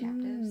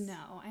captives.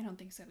 No, I don't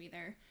think so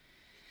either.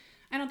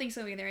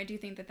 I do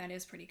think that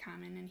is pretty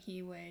common, and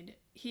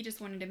he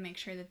just wanted to make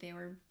sure that they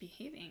were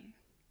behaving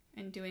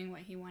and doing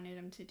what he wanted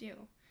them to do.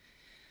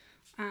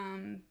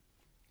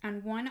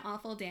 On one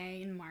awful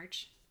day in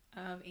March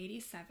of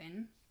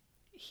 87,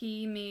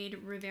 he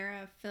made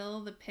Rivera fill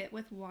the pit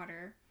with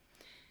water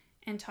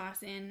and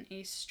toss in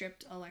a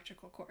stripped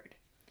electrical cord.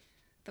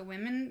 They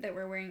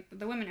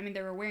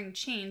were wearing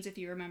chains, if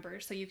you remember,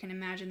 so you can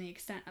imagine the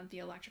extent of the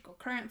electrical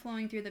current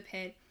flowing through the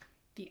pit,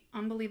 the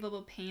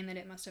unbelievable pain that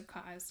it must have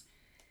caused.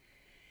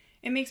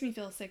 It makes me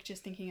feel sick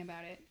just thinking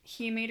about it.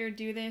 He made her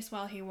do this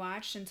while he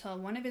watched until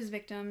one of his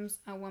victims,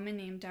 a woman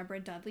named Deborah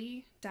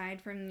Dudley,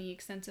 died from the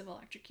extensive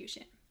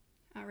electrocution.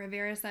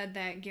 Rivera said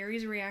that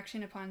Gary's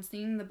reaction upon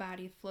seeing the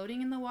body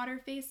floating in the water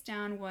face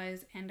down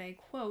was, and I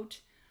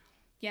quote,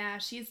 "Yeah,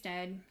 she's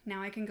dead.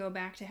 Now I can go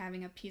back to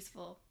having a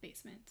peaceful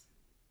basement."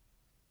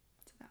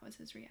 So that was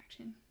his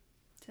reaction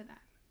to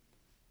that.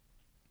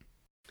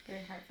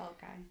 Very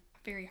heartfelt guy.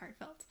 Very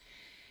heartfelt.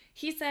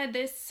 He said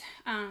this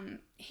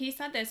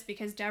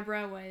because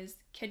Deborah was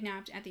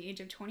kidnapped at the age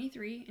of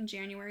 23 in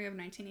January of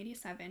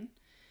 1987.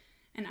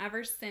 And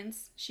ever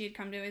since she had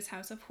come to his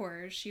house of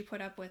horrors, she put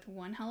up with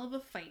one hell of a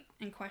fight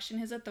and questioned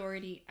his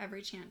authority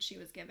every chance she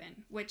was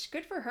given. Which,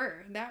 good for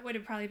her. That would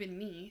have probably been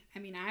me. I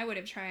mean, I would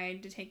have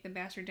tried to take the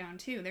bastard down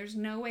too. There's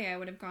no way I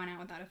would have gone out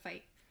without a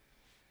fight.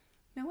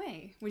 No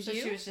way. Would you? So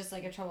she was just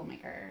like a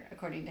troublemaker,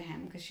 according to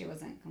him, because she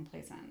wasn't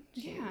complacent.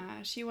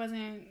 Yeah, she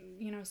wasn't,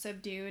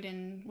 subdued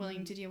and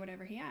willing to do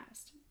whatever he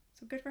asked.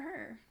 So good for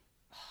her.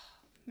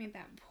 Made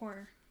that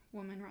poor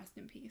woman rest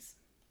in peace.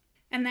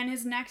 And then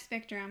his next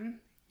victim,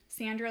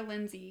 Sandra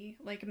Lindsay,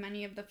 like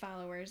many of the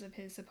followers of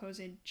his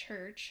supposed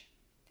church,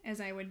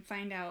 as I would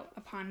find out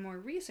upon more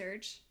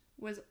research,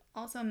 was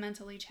also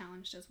mentally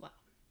challenged as well.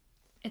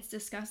 It's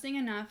disgusting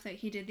enough that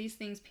he did these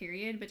things,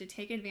 period, but to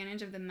take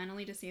advantage of the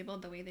mentally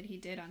disabled the way that he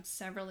did on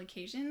several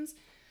occasions,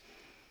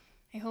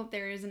 I hope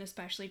there is an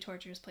especially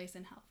torturous place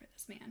in hell for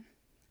this man.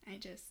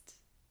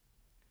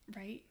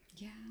 Right?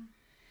 Yeah.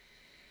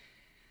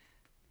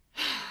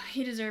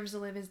 He deserves to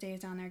live his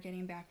days down there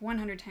getting back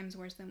 100 times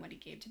worse than what he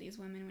gave to these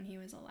women when he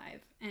was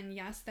alive. And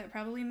yes, that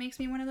probably makes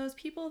me one of those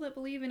people that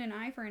believe in an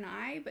eye for an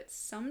eye, but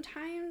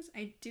sometimes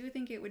I do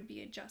think it would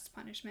be a just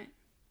punishment.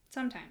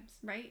 Sometimes,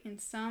 right? In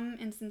some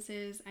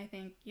instances, I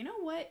think, you know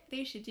what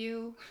they should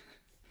do?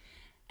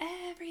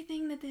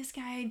 Everything that this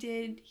guy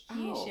did,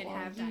 he should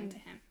have done to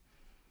him.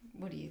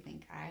 What do you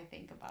think I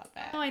think about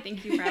that? Oh, I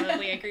think you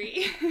probably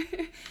agree.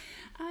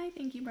 I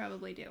think you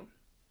probably do.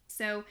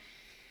 So,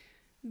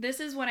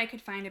 this is what I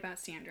could find about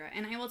Sandra,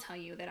 and I will tell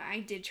you that I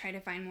did try to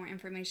find more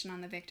information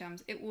on the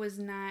victims. It was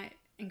not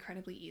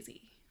incredibly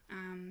easy.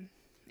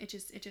 It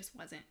just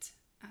wasn't.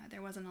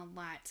 There wasn't a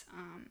lot,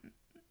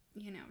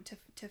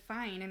 to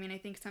find. I mean, I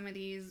think some of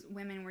these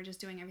women were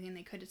just doing everything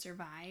they could to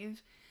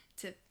survive,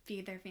 to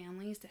feed their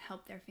families, to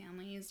help their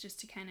families, just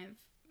to kind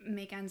of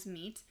make ends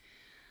meet.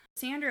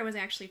 Sandra was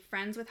actually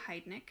friends with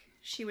Heidnik.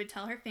 She would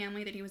tell her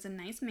family that he was a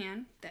nice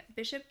man, that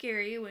Bishop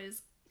Gary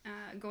was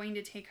going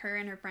to take her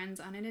and her friends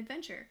on an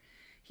adventure.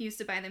 He used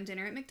to buy them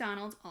dinner at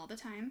McDonald's all the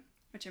time,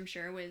 which I'm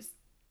sure was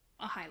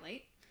a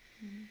highlight.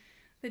 Mm-hmm.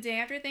 The day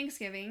after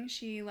Thanksgiving,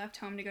 she left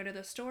home to go to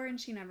the store,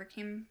 and she never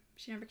came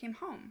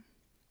home.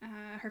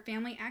 Her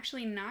family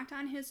actually knocked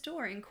on his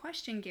door and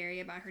questioned Gary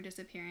about her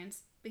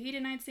disappearance, but he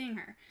denied seeing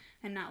her.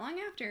 And not long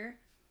after,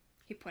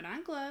 he put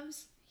on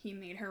gloves, he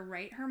made her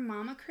write her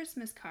mom a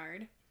Christmas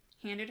card,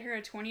 handed her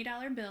a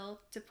 $20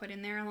 bill to put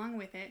in there along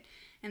with it,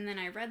 and then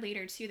I read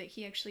later, too, that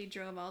he actually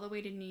drove all the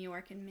way to New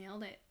York and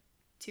mailed it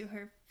to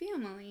her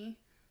family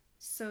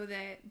so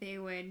that they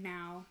would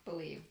now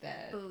believe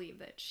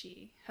that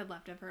she had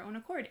left of her own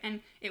accord.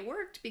 And it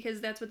worked,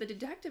 because that's what the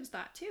detectives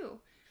thought, too.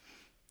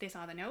 They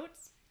saw the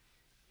notes.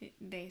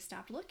 They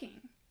stopped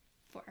looking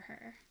for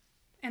her.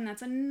 And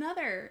that's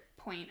another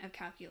point of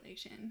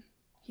calculation.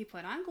 He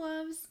put on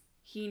gloves.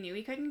 He knew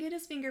he couldn't get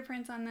his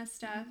fingerprints on this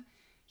stuff. Mm-hmm.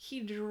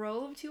 He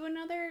drove to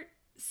another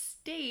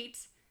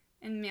state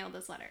and mailed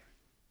this letter.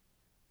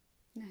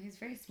 No, he's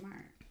very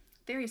smart.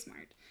 Very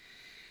smart.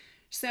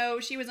 So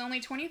she was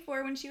only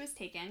 24 when she was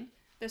taken.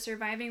 The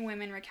surviving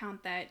women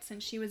recount that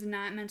since she was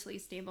not mentally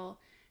stable,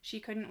 she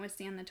couldn't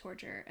withstand the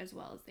torture as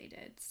well as they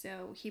did.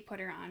 So he put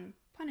her on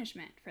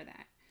punishment for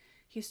that.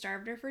 He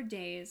starved her for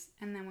days,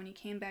 and then when he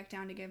came back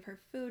down to give her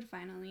food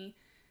finally,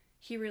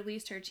 he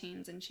released her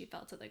chains and she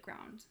fell to the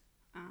ground.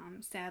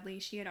 Sadly,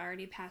 she had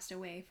already passed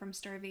away from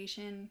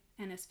starvation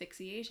and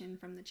asphyxiation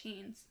from the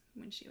chains.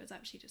 When she was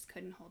up, she just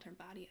couldn't hold her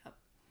body up.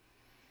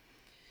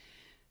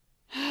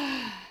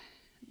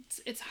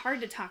 It's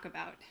hard to talk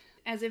about.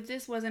 As if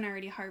this wasn't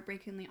already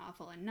heartbreakingly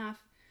awful enough,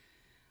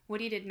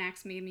 what he did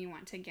next made me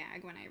want to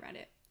gag when I read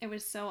it. It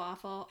was so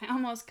awful, I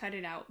almost cut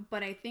it out,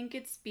 but I think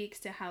it speaks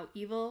to how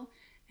evil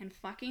and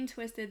fucking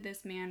twisted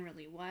this man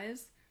really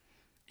was.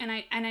 And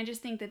I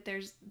just think that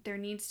there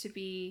needs to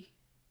be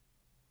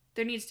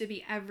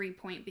every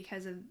point,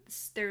 because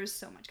there's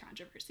so much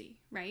controversy,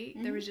 right?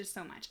 Mm-hmm. There was just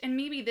so much. And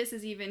maybe this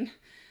is even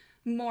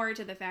more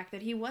to the fact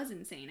that he was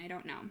insane. I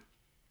don't know.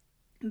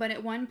 But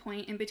at one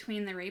point, in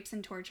between the rapes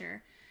and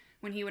torture,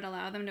 when he would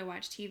allow them to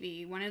watch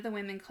TV, one of the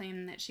women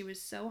claimed that she was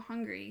so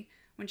hungry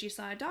when she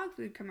saw a dog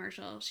food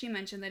commercial, she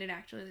mentioned that it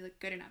actually looked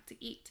good enough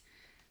to eat.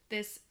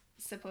 This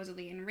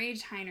supposedly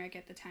enraged Heidnik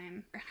at the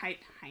time, or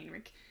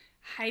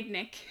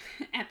Heidnik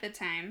at the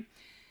time,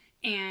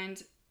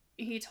 and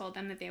he told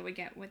them that they would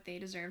get what they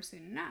deserved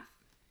soon enough.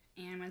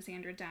 And when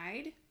Sandra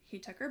died, he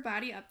took her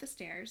body up the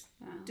stairs,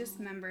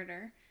 dismembered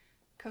her,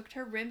 cooked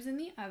her ribs in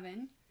the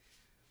oven,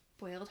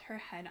 boiled her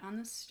head on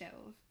the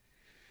stove.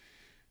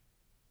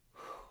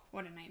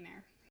 What a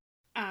nightmare.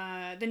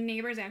 The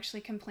neighbors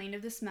actually complained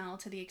of the smell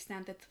to the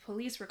extent that the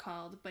police were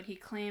called, but he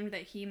claimed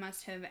that he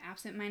must have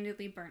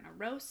absentmindedly burnt a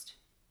roast,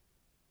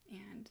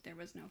 and there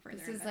was no further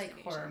investigation. This is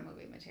like horror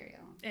movie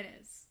material. It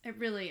is. It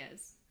really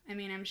is. I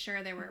mean, I'm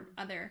sure there were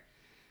other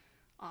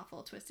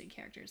awful, twisted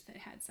characters that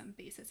had some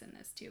basis in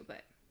this too,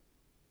 but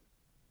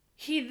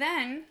he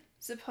then,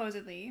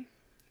 supposedly,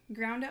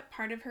 ground up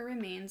part of her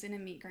remains in a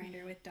meat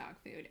grinder with dog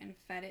food and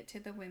fed it to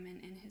the women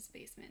in his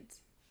basement.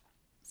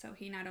 So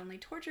he not only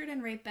tortured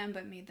and raped them,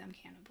 but made them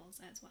cannibals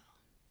as well.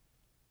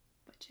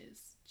 Which is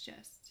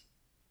just...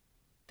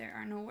 there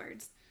are no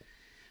words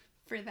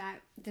for that.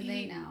 Did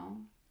they know?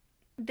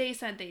 They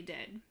said they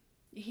did.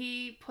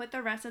 He put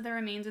the rest of the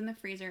remains in the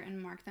freezer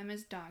and marked them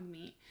as dog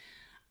meat.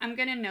 I'm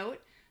going to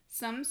note,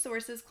 some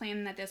sources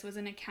claim that this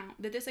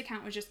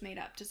account was just made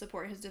up to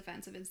support his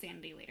defense of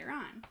insanity later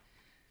on.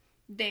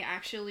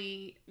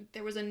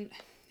 There was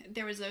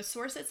a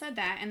source that said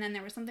that, and then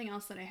there was something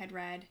else that I had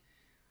read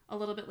a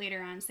little bit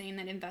later on saying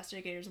that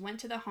investigators went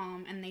to the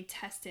home and they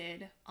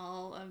tested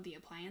all of the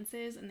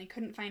appliances and they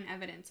couldn't find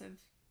evidence of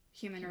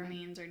human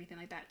remains or anything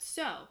like that.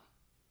 So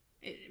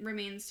it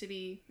remains to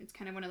be, it's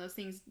kind of one of those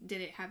things, did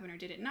it happen or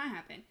did it not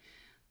happen?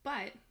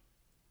 But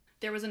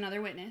there was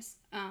another witness,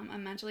 a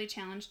mentally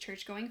challenged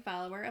church-going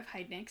follower of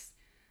Heidnik's,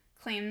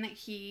 claimed that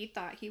he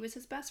thought he was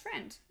his best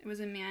friend. It was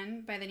a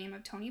man by the name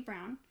of Tony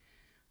Brown.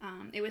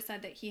 It was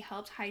said that he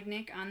helped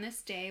Heidnik on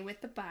this day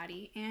with the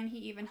body, and he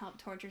even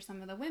helped torture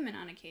some of the women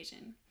on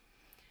occasion.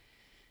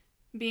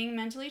 Being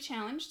mentally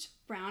challenged,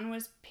 Brown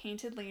was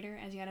painted later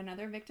as yet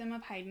another victim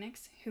of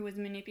Heidnik's who was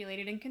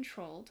manipulated and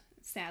controlled.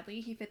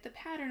 Sadly, he fit the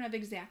pattern of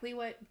exactly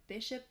what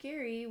Bishop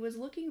Gary was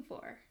looking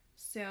for.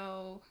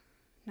 So,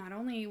 not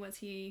only was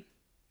he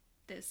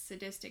this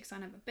sadistic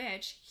son of a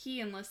bitch, he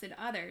enlisted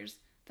others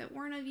that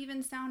weren't of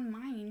even sound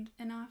mind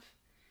enough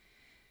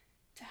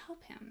to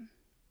help him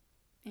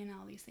in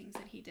all these things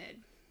that he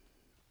did.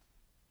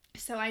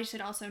 So I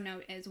should also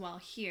note as well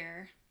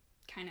here,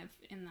 kind of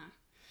in the,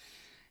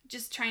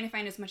 just trying to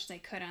find as much as I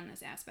could on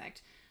this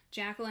aspect,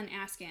 Jacqueline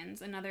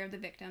Askins, another of the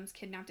victims,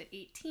 kidnapped at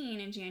 18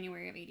 in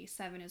January of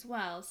 87 as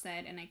well,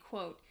 said, and I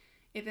quote,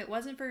 "If it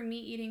wasn't for me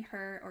eating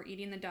her or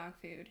eating the dog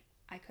food,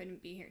 I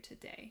couldn't be here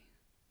today."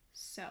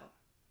 So,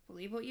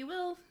 believe what you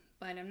will,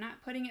 but I'm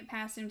not putting it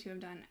past him to have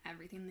done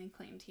everything they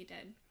claimed he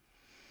did.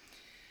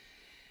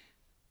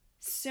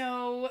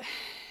 So,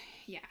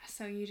 yeah,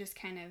 so you just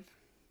kind of,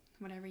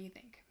 whatever you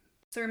think.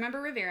 So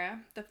remember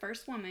Rivera, the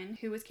first woman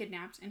who was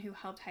kidnapped and who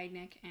helped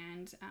Heidnik,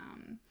 and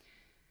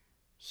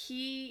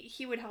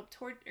he would help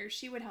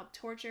she would help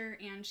torture,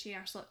 and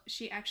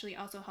she actually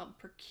also helped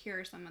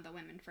procure some of the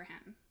women for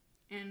him.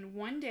 And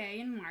one day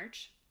in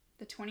March,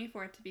 the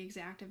 24th to be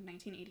exact, of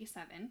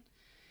 1987,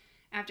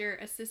 after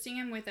assisting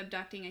him with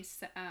abducting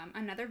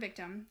another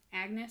victim,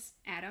 Agnes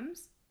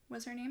Adams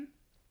was her name,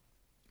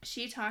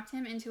 she talked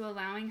him into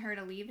allowing her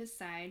to leave his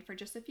side for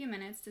just a few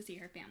minutes to see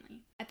her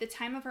family. At the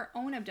time of her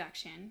own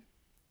abduction,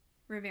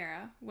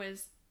 Rivera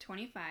was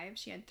 25.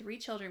 She had 3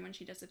 children when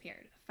she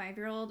disappeared: a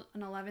 5-year-old,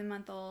 an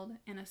 11-month-old,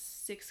 and a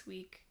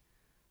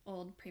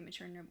 6-week-old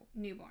premature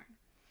newborn.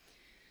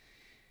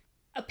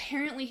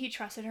 Apparently, he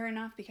trusted her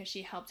enough because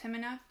she helped him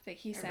enough that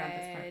he said, read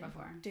this part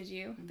before. "Did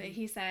you?" Mm-hmm. That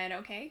he said,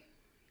 "Okay,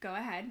 go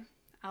ahead.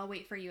 I'll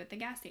wait for you at the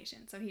gas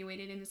station." So he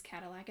waited in his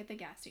Cadillac at the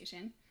gas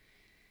station,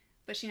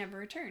 but she never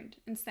returned.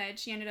 Instead,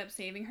 she ended up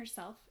saving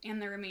herself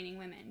and the remaining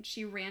women.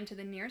 She ran to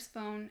the nearest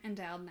phone and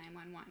dialed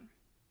 911.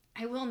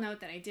 I will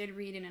note that I did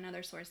read in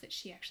another source that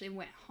she actually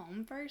went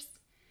home first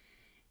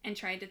and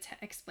tried to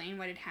explain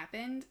what had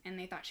happened, and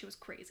they thought she was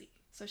crazy.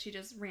 So she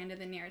just ran to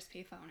the nearest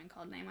payphone and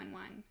called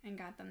 911 and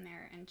got them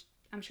there, and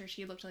I'm sure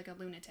she looked like a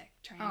lunatic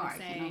trying to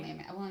say... I can only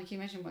imagine. Well, can you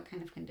imagine what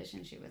kind of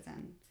condition she was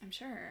in? I'm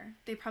sure.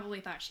 They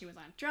probably thought she was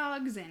on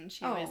drugs, and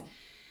she was...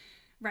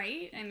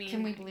 Right? I mean...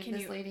 Can we believe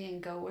this lady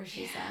and go where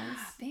she says?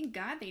 Thank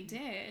God they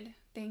did.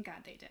 Thank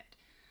God they did.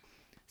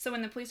 So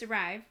when the police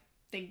arrive,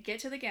 they get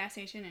to the gas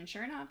station, and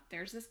sure enough,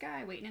 there's this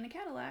guy waiting in a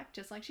Cadillac,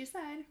 just like she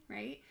said,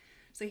 right?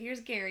 So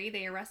here's Gary.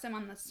 They arrest him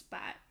on the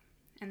spot.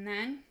 And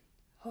then,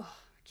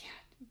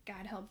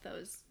 God help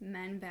those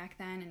men back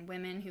then and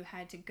women who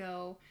had to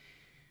go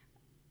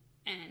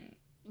and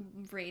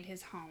raid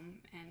his home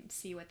and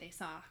see what they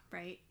saw,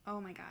 right?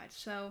 Oh my God.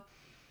 So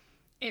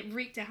it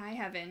reeked to high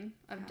heaven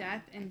of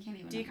death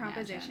and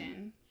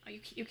decomposition.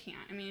 You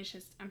can't. I mean, it's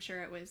just, I'm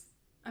sure it was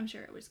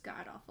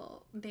god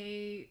awful.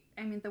 The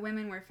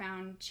women were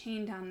found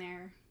chained down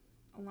there,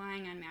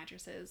 lying on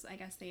mattresses. I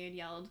guess they had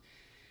yelled,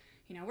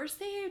 "We're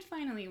saved,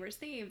 finally, we're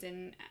saved."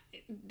 And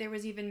there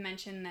was even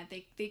mention that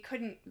they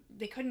couldn't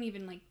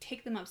even like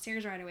take them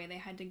upstairs right away. They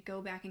had to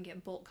go back and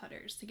get bolt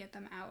cutters to get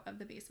them out of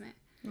the basement.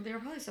 Well, they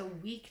were probably so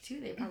weak too.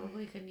 They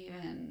probably couldn't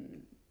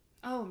even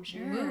I'm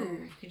sure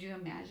move. Could you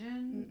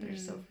imagine? They're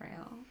so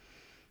frail.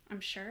 I'm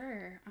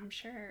sure.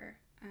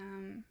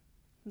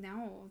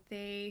 No,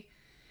 they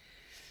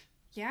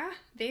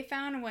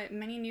found what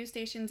many news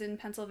stations in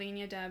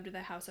Pennsylvania dubbed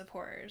the House of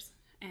Horrors,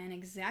 and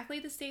exactly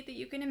the state that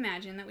you can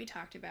imagine that we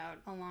talked about,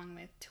 along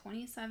with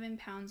 27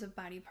 pounds of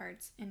body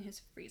parts in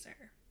his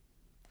freezer.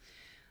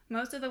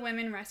 Most of the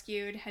women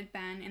rescued had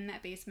been in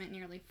that basement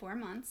nearly 4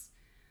 months.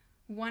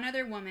 One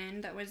other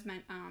woman that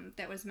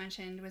was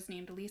mentioned was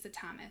named Lisa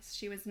Thomas.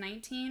 She was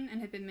 19 and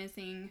had been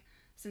missing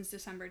since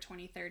December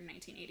 23rd,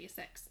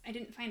 1986. I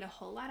didn't find a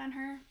whole lot on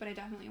her, but I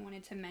definitely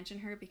wanted to mention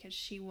her because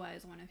she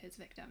was one of his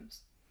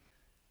victims.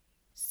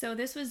 So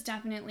this was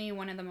definitely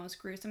one of the most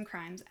gruesome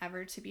crimes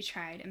ever to be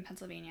tried in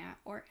Pennsylvania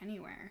or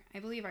anywhere. I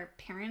believe our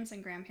parents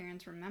and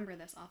grandparents remember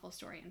this awful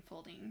story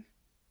unfolding.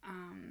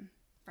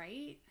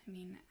 Right? I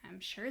mean, I'm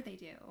sure they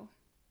do.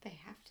 They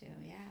have to,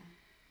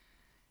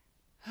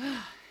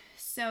 yeah.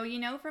 So,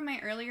 from my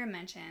earlier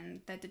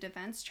mention that the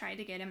defense tried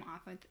to get him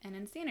off with an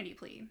insanity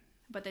plea,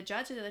 but the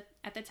judge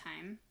at the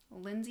time,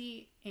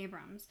 Lindsay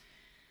Abrams,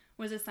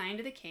 was assigned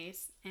to the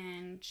case,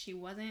 and she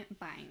wasn't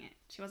buying it.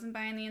 She wasn't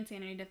buying the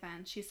insanity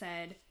defense. She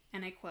said,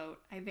 and I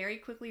quote, "I very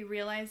quickly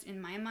realized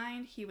in my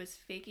mind he was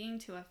faking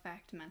to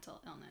affect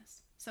mental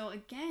illness." So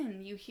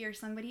again, you hear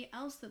somebody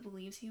else that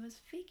believes he was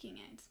faking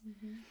it.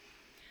 Mm-hmm.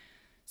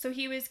 So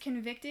he was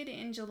convicted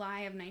in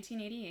July of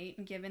 1988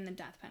 and given the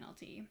death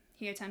penalty.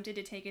 He attempted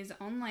to take his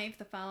own life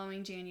the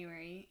following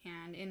January,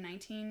 and in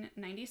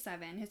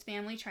 1997, his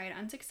family tried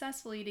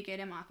unsuccessfully to get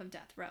him off of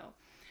death row.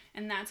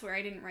 And that's where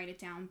I didn't write it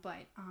down,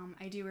 but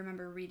I do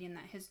remember reading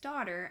that his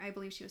daughter, I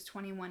believe she was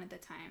 21 at the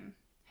time,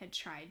 had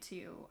tried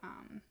to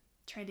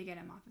get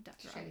him off of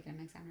death row. Tried to get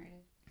him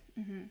exonerated.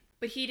 Mm-hmm.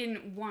 But he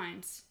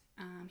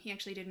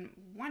actually didn't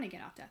want to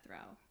get off death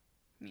row.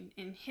 I mean,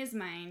 in his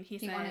mind, he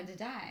said... wanted to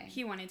die.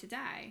 He wanted to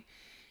die.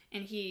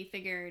 And he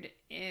figured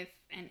if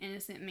an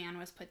innocent man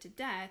was put to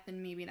death,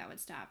 then maybe that would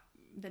stop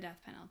the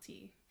death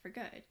penalty for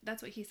good.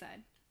 That's what he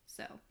said.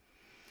 So...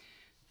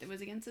 it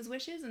was against his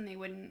wishes, and they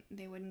wouldn't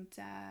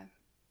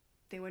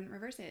they wouldn't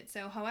reverse it.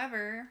 So,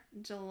 however,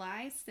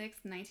 July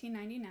 6th,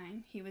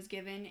 1999, he was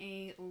given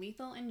a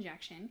lethal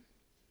injection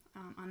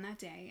on that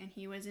day, and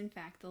he was, in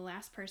fact, the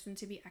last person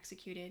to be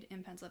executed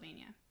in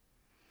Pennsylvania.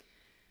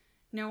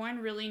 No one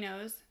really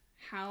knows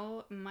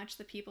how much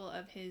the people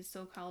of his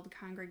so-called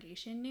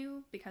congregation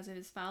knew, because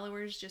his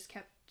followers just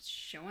kept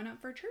showing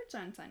up for church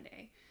on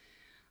Sunday.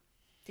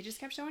 They just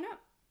kept showing up.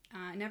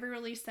 It never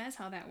really says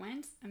how that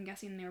went. I'm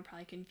guessing they were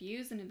probably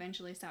confused and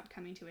eventually stopped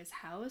coming to his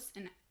house.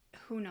 And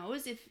who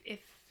knows if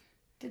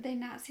Did they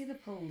not see the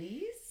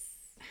police?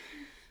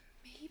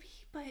 Maybe,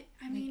 but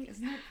I mean,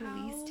 isn't there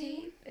police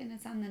tape and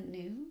it's on the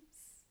news?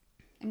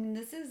 I mean,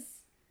 this is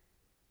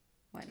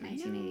what,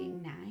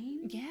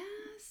 1989?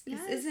 Yes.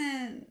 This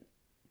isn't.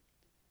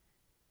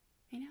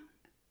 I know.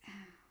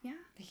 Yeah.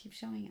 They keep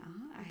showing up.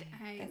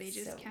 They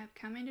just kept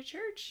coming to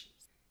church.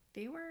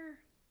 They were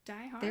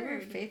die hard. They were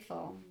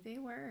faithful. They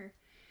were.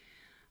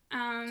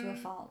 To a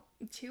fault.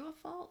 To a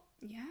fault.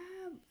 Yeah.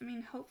 I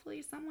mean,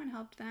 hopefully someone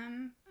helped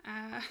them.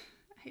 I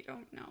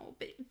don't know.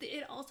 But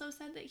it also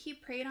said that he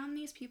preyed on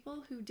these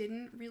people who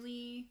didn't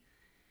really...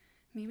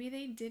 Maybe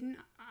they didn't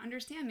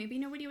understand. Maybe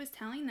nobody was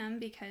telling them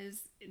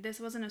because this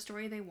wasn't a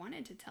story they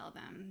wanted to tell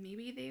them.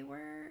 Maybe they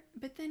were...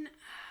 But then...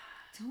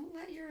 Don't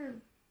let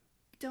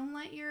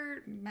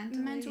your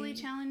mentally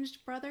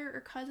challenged brother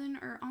or cousin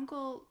or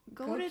uncle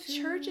go to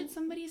church at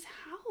somebody's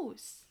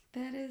house.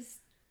 That is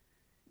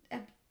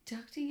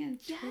abducting and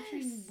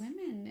torturing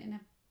women in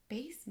a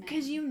basement.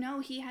 Because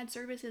he had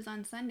services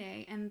on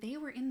Sunday and they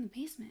were in the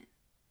basement.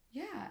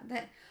 Yeah,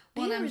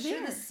 I'm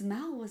sure the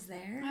smell was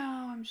there.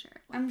 Oh, I'm sure.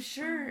 I'm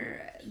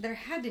sure there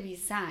had to be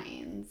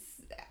signs.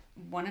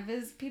 One of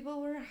his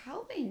people were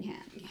helping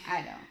him.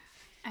 I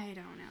don't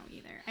know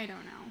either. I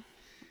don't know.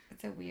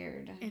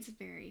 It's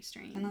very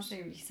strange. Unless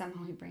they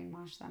somehow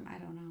brainwashed them. I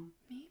don't know.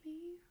 Maybe.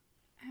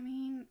 I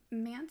mean,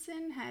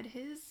 Manson had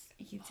his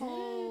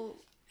whole...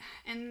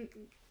 And...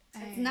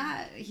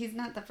 He's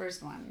not the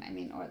first one. I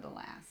mean, or the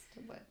last.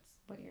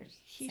 What you're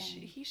saying.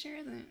 He sure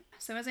isn't.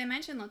 So as I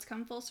mentioned, let's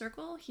come full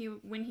circle.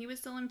 When he was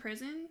still in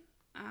prison,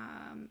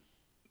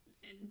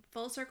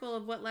 full circle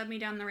of what led me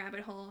down the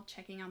rabbit hole,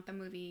 checking out the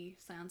movie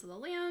Silence of the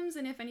Lambs,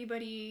 and if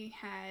anybody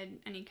had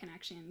any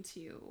connection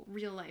to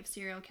real life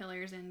serial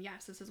killers. And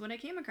yes, this is what I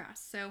came across.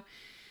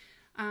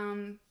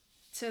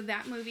 So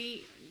that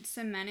movie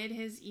cemented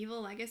his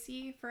evil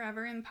legacy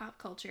forever in pop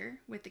culture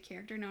with the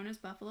character known as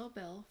Buffalo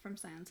Bill from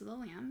Silence of the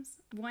Lambs.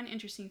 One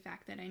interesting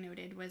fact that I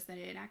noted was that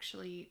it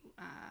actually,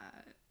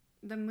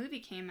 the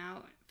movie came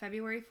out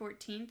February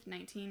 14th,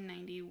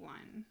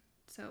 1991.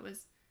 So it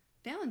was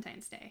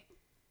Valentine's Day.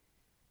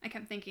 I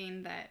kept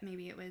thinking that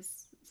maybe it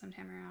was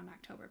sometime around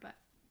October, but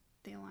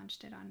they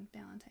launched it on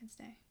Valentine's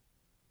Day.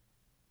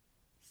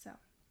 So.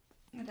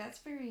 That's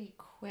very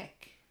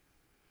quick.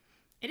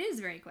 It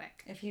is very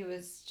quick. If he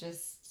was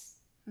just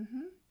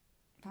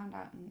found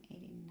out in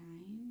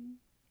 89.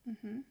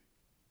 Mm-hmm.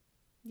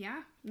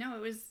 Yeah. No,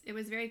 it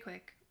was very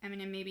quick. I mean,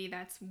 and maybe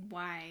that's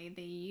why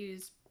they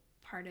used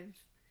part of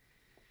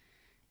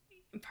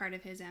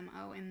his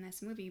MO in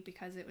this movie,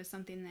 because it was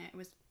something that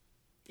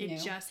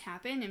just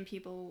happened and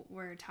people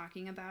were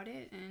talking about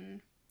it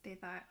and they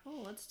thought,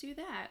 oh, let's do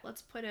that.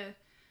 Let's put a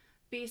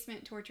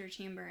basement torture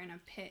chamber and a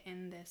pit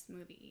in this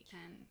movie,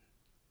 and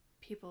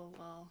people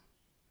will,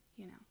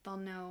 they'll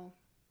know,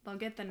 they'll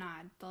get the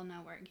nod, they'll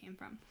know where it came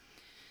from.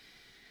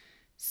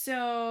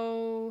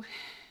 So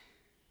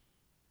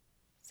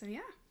yeah,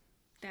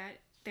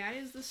 that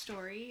is the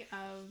story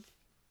of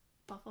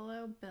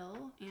Buffalo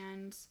Bill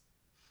and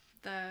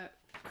the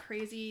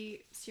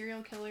crazy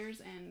serial killers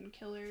and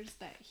killers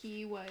that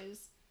he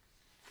was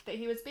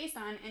based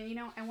on. And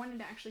I wanted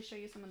to actually show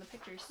you some of the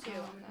pictures too.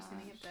 I'm just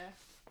gonna get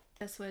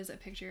this was a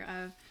picture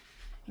of,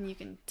 and you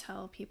can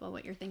tell people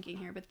what you're thinking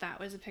here, but that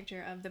was a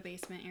picture of the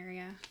basement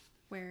area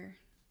where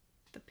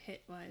the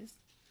pit was.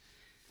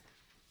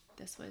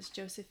 This was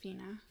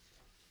Josephina.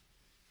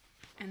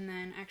 And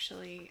then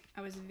actually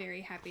I was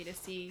very happy to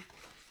see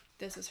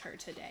this is her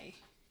today.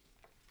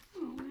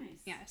 Oh,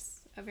 nice.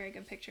 Yes, a very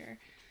good picture.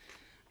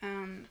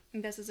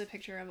 This is a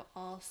picture of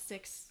all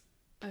 6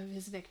 of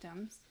his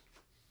victims.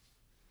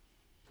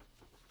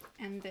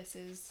 And this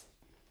is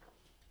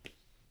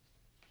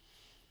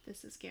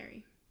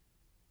scary.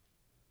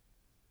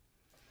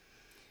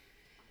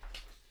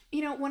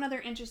 One other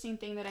interesting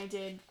thing that I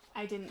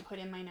didn't put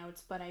in my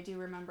notes, but I do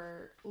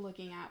remember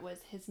looking at, was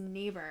his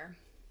neighbor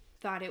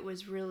thought it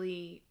was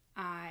really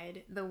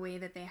odd the way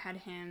that they had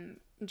him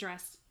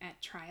dressed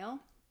at trial.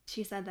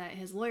 She said that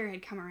his lawyer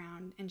had come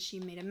around and she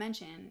made a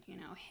mention,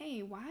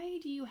 hey, why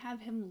do you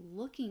have him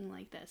looking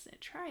like this at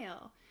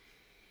trial?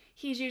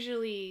 She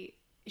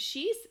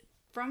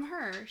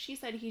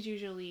said he's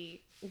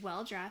usually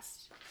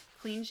well-dressed,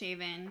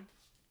 clean-shaven,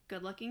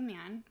 good-looking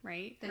man,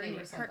 right?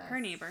 Her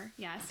neighbor,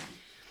 yes.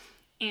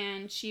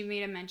 And she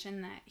made a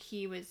mention that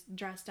he was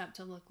dressed up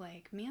to look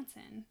like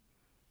Manson.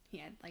 He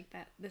had like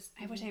that.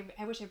 I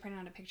wish I printed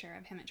out a picture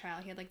of him at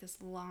trial. He had like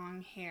this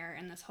long hair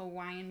and this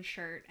Hawaiian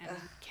shirt and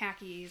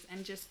khakis,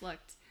 and just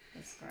looked.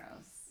 It's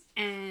gross.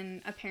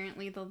 And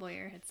apparently the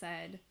lawyer had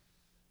said,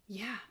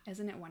 Yeah,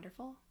 isn't it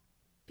wonderful?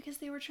 Because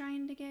they were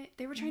trying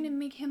to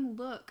make him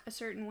look a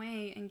certain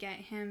way and get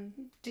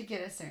him to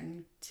get a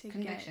certain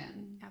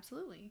conviction.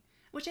 Absolutely.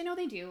 Which I know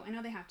they do. I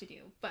know they have to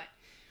do. But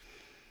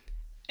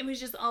it was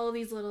just all of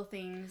these little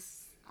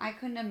things. I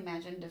couldn't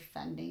imagine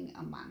defending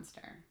a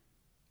monster.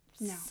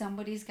 No.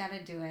 Somebody's got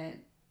to do it.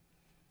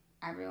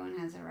 Everyone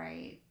has a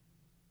right.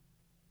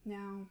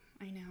 No,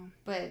 I know.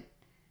 But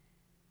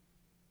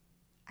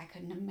I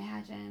couldn't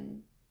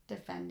imagine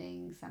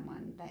defending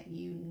someone that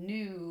you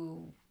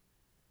knew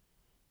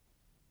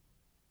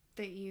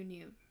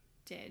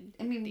did.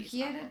 I mean, he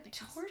had a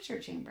torture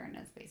chamber in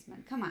his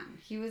basement. Come on.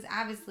 He was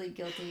obviously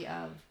guilty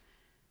of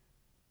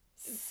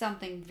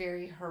something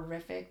very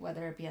horrific,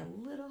 whether it be a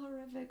little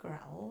horrific or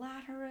a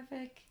lot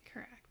horrific.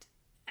 Correct.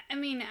 I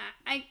mean,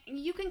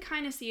 you can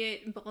kind of see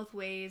it both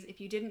ways if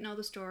you didn't know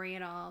the story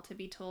at all, to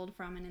be told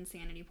from an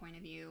insanity point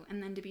of view,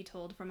 and then to be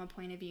told from a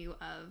point of view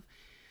of,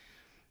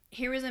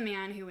 here was a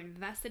man who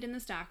invested in the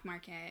stock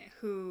market,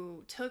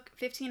 who took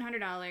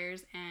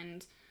 $1,500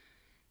 and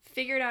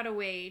figured out a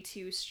way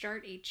to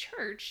start a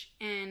church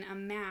and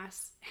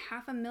amass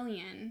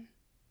 $500,000.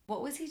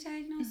 What was he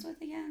diagnosed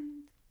with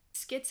again?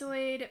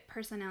 Schizoid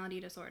personality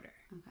disorder.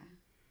 Okay.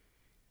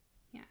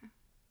 Yeah.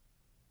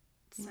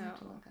 So I'll have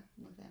to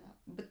look that up.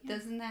 But yeah.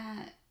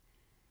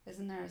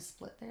 Isn't there a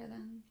split there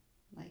then?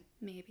 Like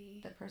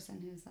maybe the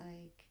person who's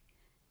like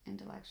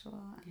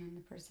intellectual and then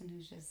the person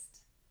who's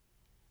just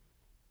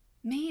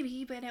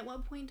maybe, but at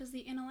what point does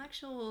the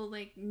intellectual,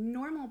 like,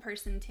 normal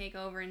person take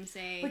over and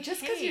say, but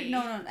just because you're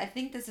no, I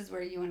think this is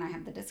where you and I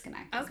have the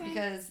disconnect. Okay.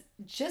 Because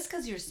just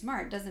because you're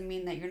smart doesn't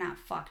mean that you're not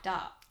fucked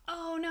up.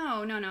 Oh,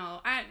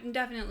 no. I'm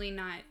definitely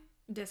not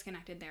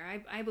disconnected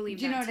there. I believe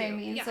that, do you know what too. I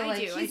mean? Yeah, so, like,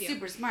 he's I do.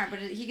 super smart, but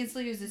he can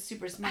still use his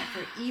super smart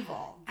for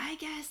evil. I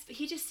guess, but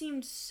he just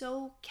seemed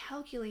so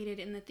calculated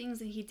in the things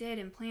that he did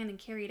and planned and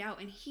carried out,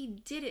 and he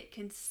did it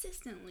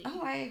consistently.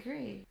 Oh, I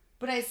agree.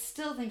 But I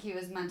still think he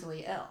was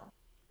mentally ill.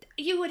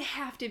 You would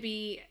have to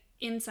be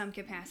in some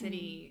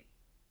capacity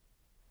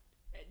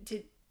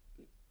to,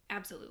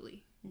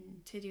 absolutely,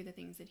 to do the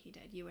things that he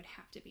did. You would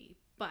have to be,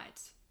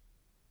 but.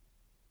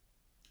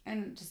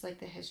 And just like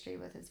the history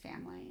with his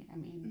family. I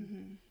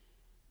mean,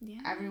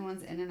 yeah,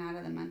 everyone's in and out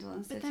of the mental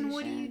institution. But then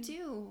what do you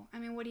do? I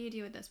mean, what do you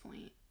do at this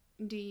point?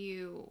 Do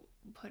you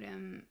put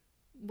him,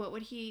 what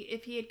would he,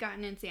 if he had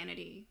gotten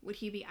insanity, would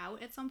he be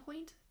out at some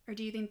point? Or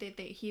do you think that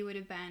he would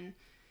have been...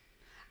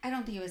 I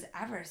don't think it was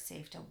ever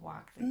safe to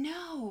walk.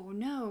 No.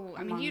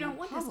 I mean, you don't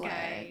want this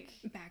guy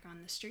back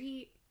on the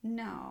street.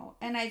 No.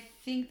 And I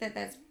think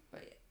that's...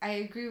 I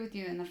agree with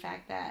you in the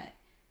fact that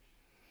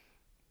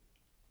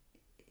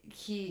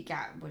he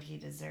got what he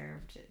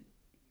deserved.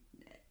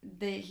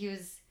 He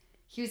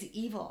was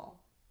evil.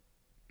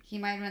 He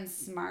might have been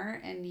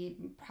smart and he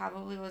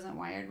probably wasn't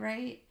wired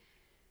right.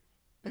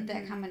 But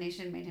that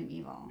combination made him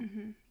evil.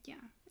 Yeah,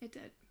 it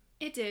did.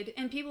 It did,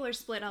 and people are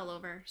split all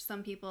over.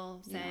 Some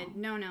people said,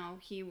 no,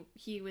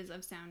 he was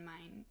of sound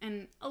mind.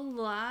 And a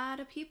lot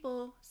of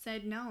people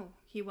said, no,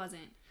 he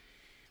wasn't.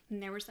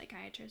 And there were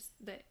psychiatrists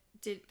that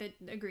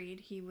agreed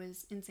he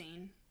was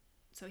insane.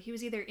 So he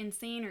was either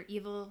insane or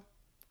evil,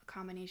 a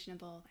combination of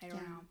both, I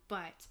don't know.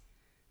 But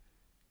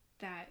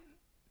that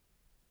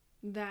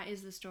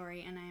is the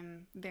story, and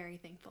I'm very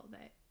thankful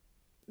that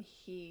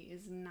he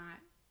is not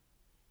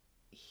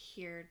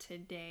here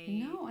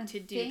today to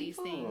do these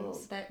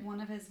things. That one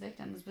of his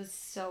victims was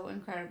so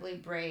incredibly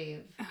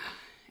brave.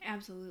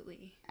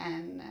 Absolutely.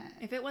 And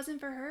if it wasn't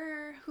for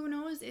her, who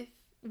knows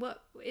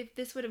if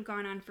this would have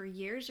gone on for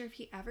years or if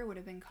he ever would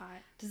have been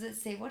caught. Does it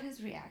say what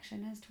his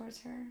reaction is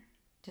towards her?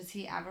 Does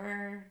he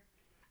ever?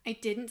 I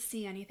didn't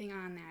see anything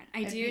on that.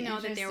 I do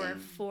know that there were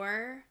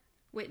 4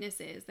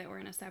 witnesses that were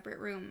in a separate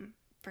room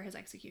for his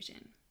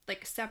execution.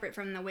 Like, separate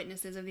from the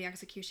witnesses of the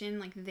execution,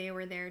 like, they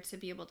were there to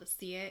be able to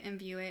see it and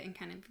view it and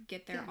kind of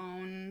get their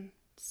own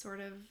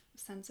sort of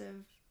sense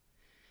of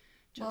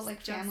well,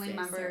 like family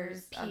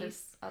members,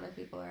 other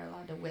people are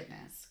allowed to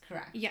witness,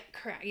 correct? Yeah,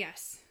 correct,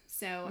 yes.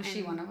 So, was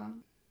she one of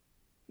them?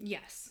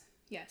 Yes,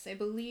 I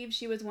believe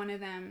she was one of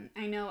them.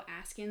 I know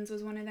Askins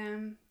was one of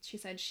them. She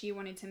said she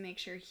wanted to make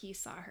sure he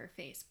saw her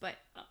face, but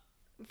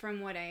from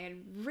what I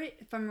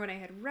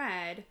had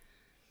read,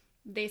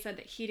 they said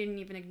that he didn't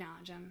even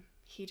acknowledge him.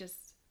 He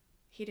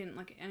didn't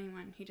look at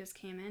anyone. He just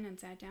came in and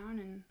sat down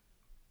and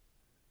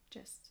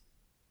just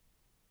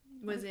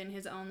was in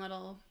his own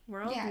little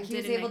world. Yeah, he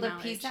was able to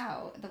piece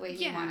out the way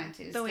he wanted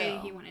to. The way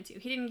he wanted to.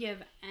 He didn't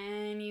give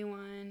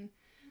anyone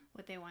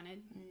what they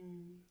wanted.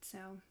 So,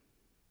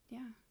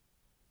 yeah.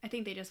 I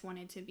think they just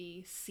wanted to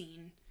be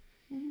seen.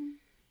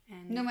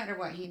 And no matter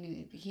what, he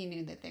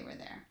knew that they were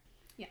there.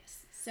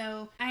 Yes.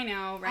 So, I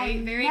know, right?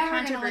 Very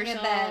controversial.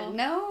 Look at that.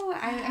 No,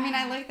 I mean,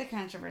 I like the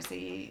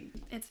controversy.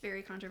 It's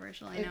very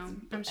controversial, I know.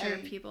 I'm sure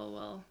people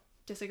will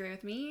disagree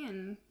with me,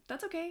 and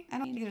that's okay. I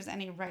don't think there's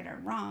any right or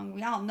wrong.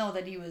 We all know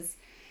that he was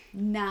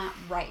not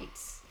right.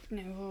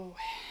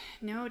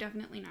 No,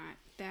 definitely not.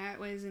 That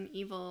was an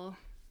evil...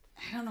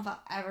 I don't know if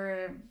I'll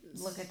ever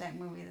look at that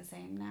movie the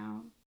same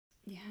now.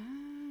 Yeah.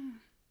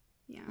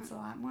 It's a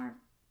lot more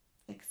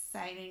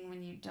exciting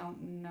when you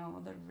don't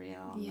know the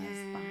realness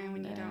Yeah, behind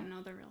when you it. don't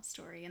know the real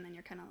story, and then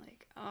you're kind of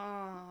like,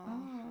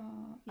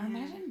 oh. Or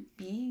imagine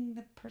being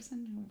the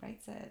person who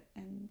writes it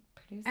and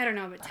produces it. I don't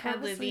know, but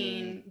Ted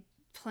Levine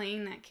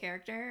playing that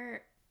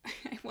character,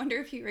 I wonder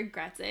if he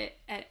regrets it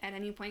at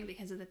any point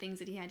because of the things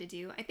that he had to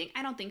do.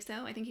 I don't think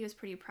so. I think he was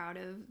pretty proud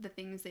of the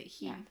things that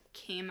he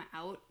came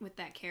out with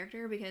that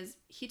character, because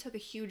he took a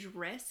huge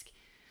risk,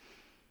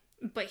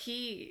 but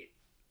he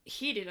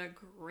did a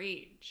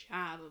great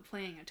job of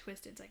playing a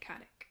twisted,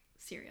 psychotic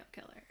serial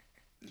killer.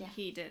 Yeah.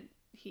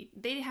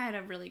 They had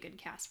a really good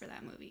cast for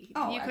that movie.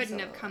 Oh, you couldn't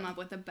absolutely. have come up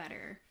with a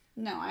better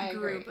I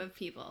group agree. of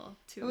people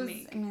to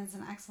make. I mean, it's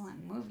an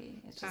excellent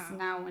movie. It's just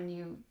now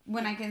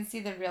when I can see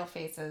the real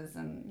faces,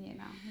 and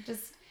it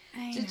just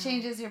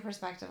changes your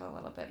perspective a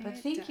little bit. But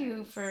thank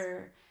you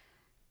for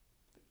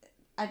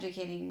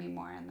educating me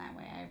more in that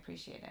way. I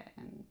appreciate it.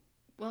 And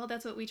well,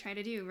 that's what we try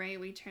to do, right?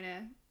 We try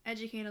to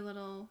educate a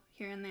little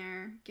here and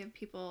there, give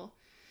people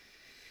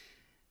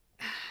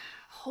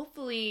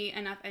hopefully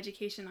enough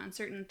education on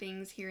certain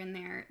things here and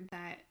there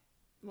that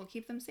will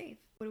keep them safe.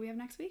 What do we have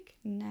next week?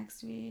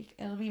 Next week,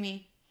 it'll be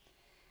me.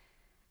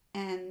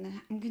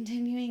 And I'm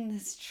continuing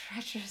this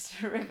treacherous,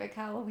 horrific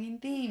Halloween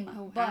theme.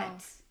 Oh, wow.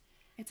 But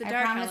it's a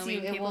dark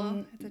Halloween,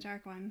 people. It's a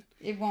dark one.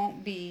 It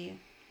won't be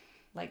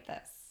like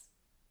this.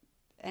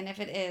 And if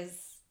it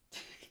is,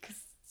 because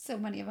so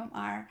many of them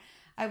are,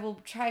 I will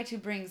try to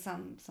bring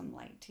some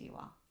light to you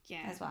all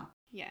as well.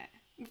 Yeah.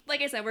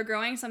 Like I said, we're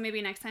growing, so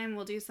maybe next time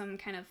we'll do some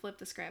kind of flip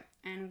the script,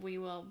 and we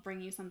will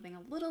bring you something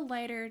a little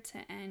lighter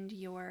to end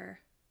your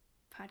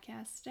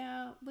podcast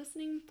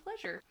listening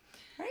pleasure.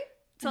 All right.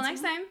 Till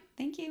next time.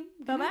 Thank you.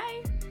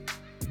 Bye-bye.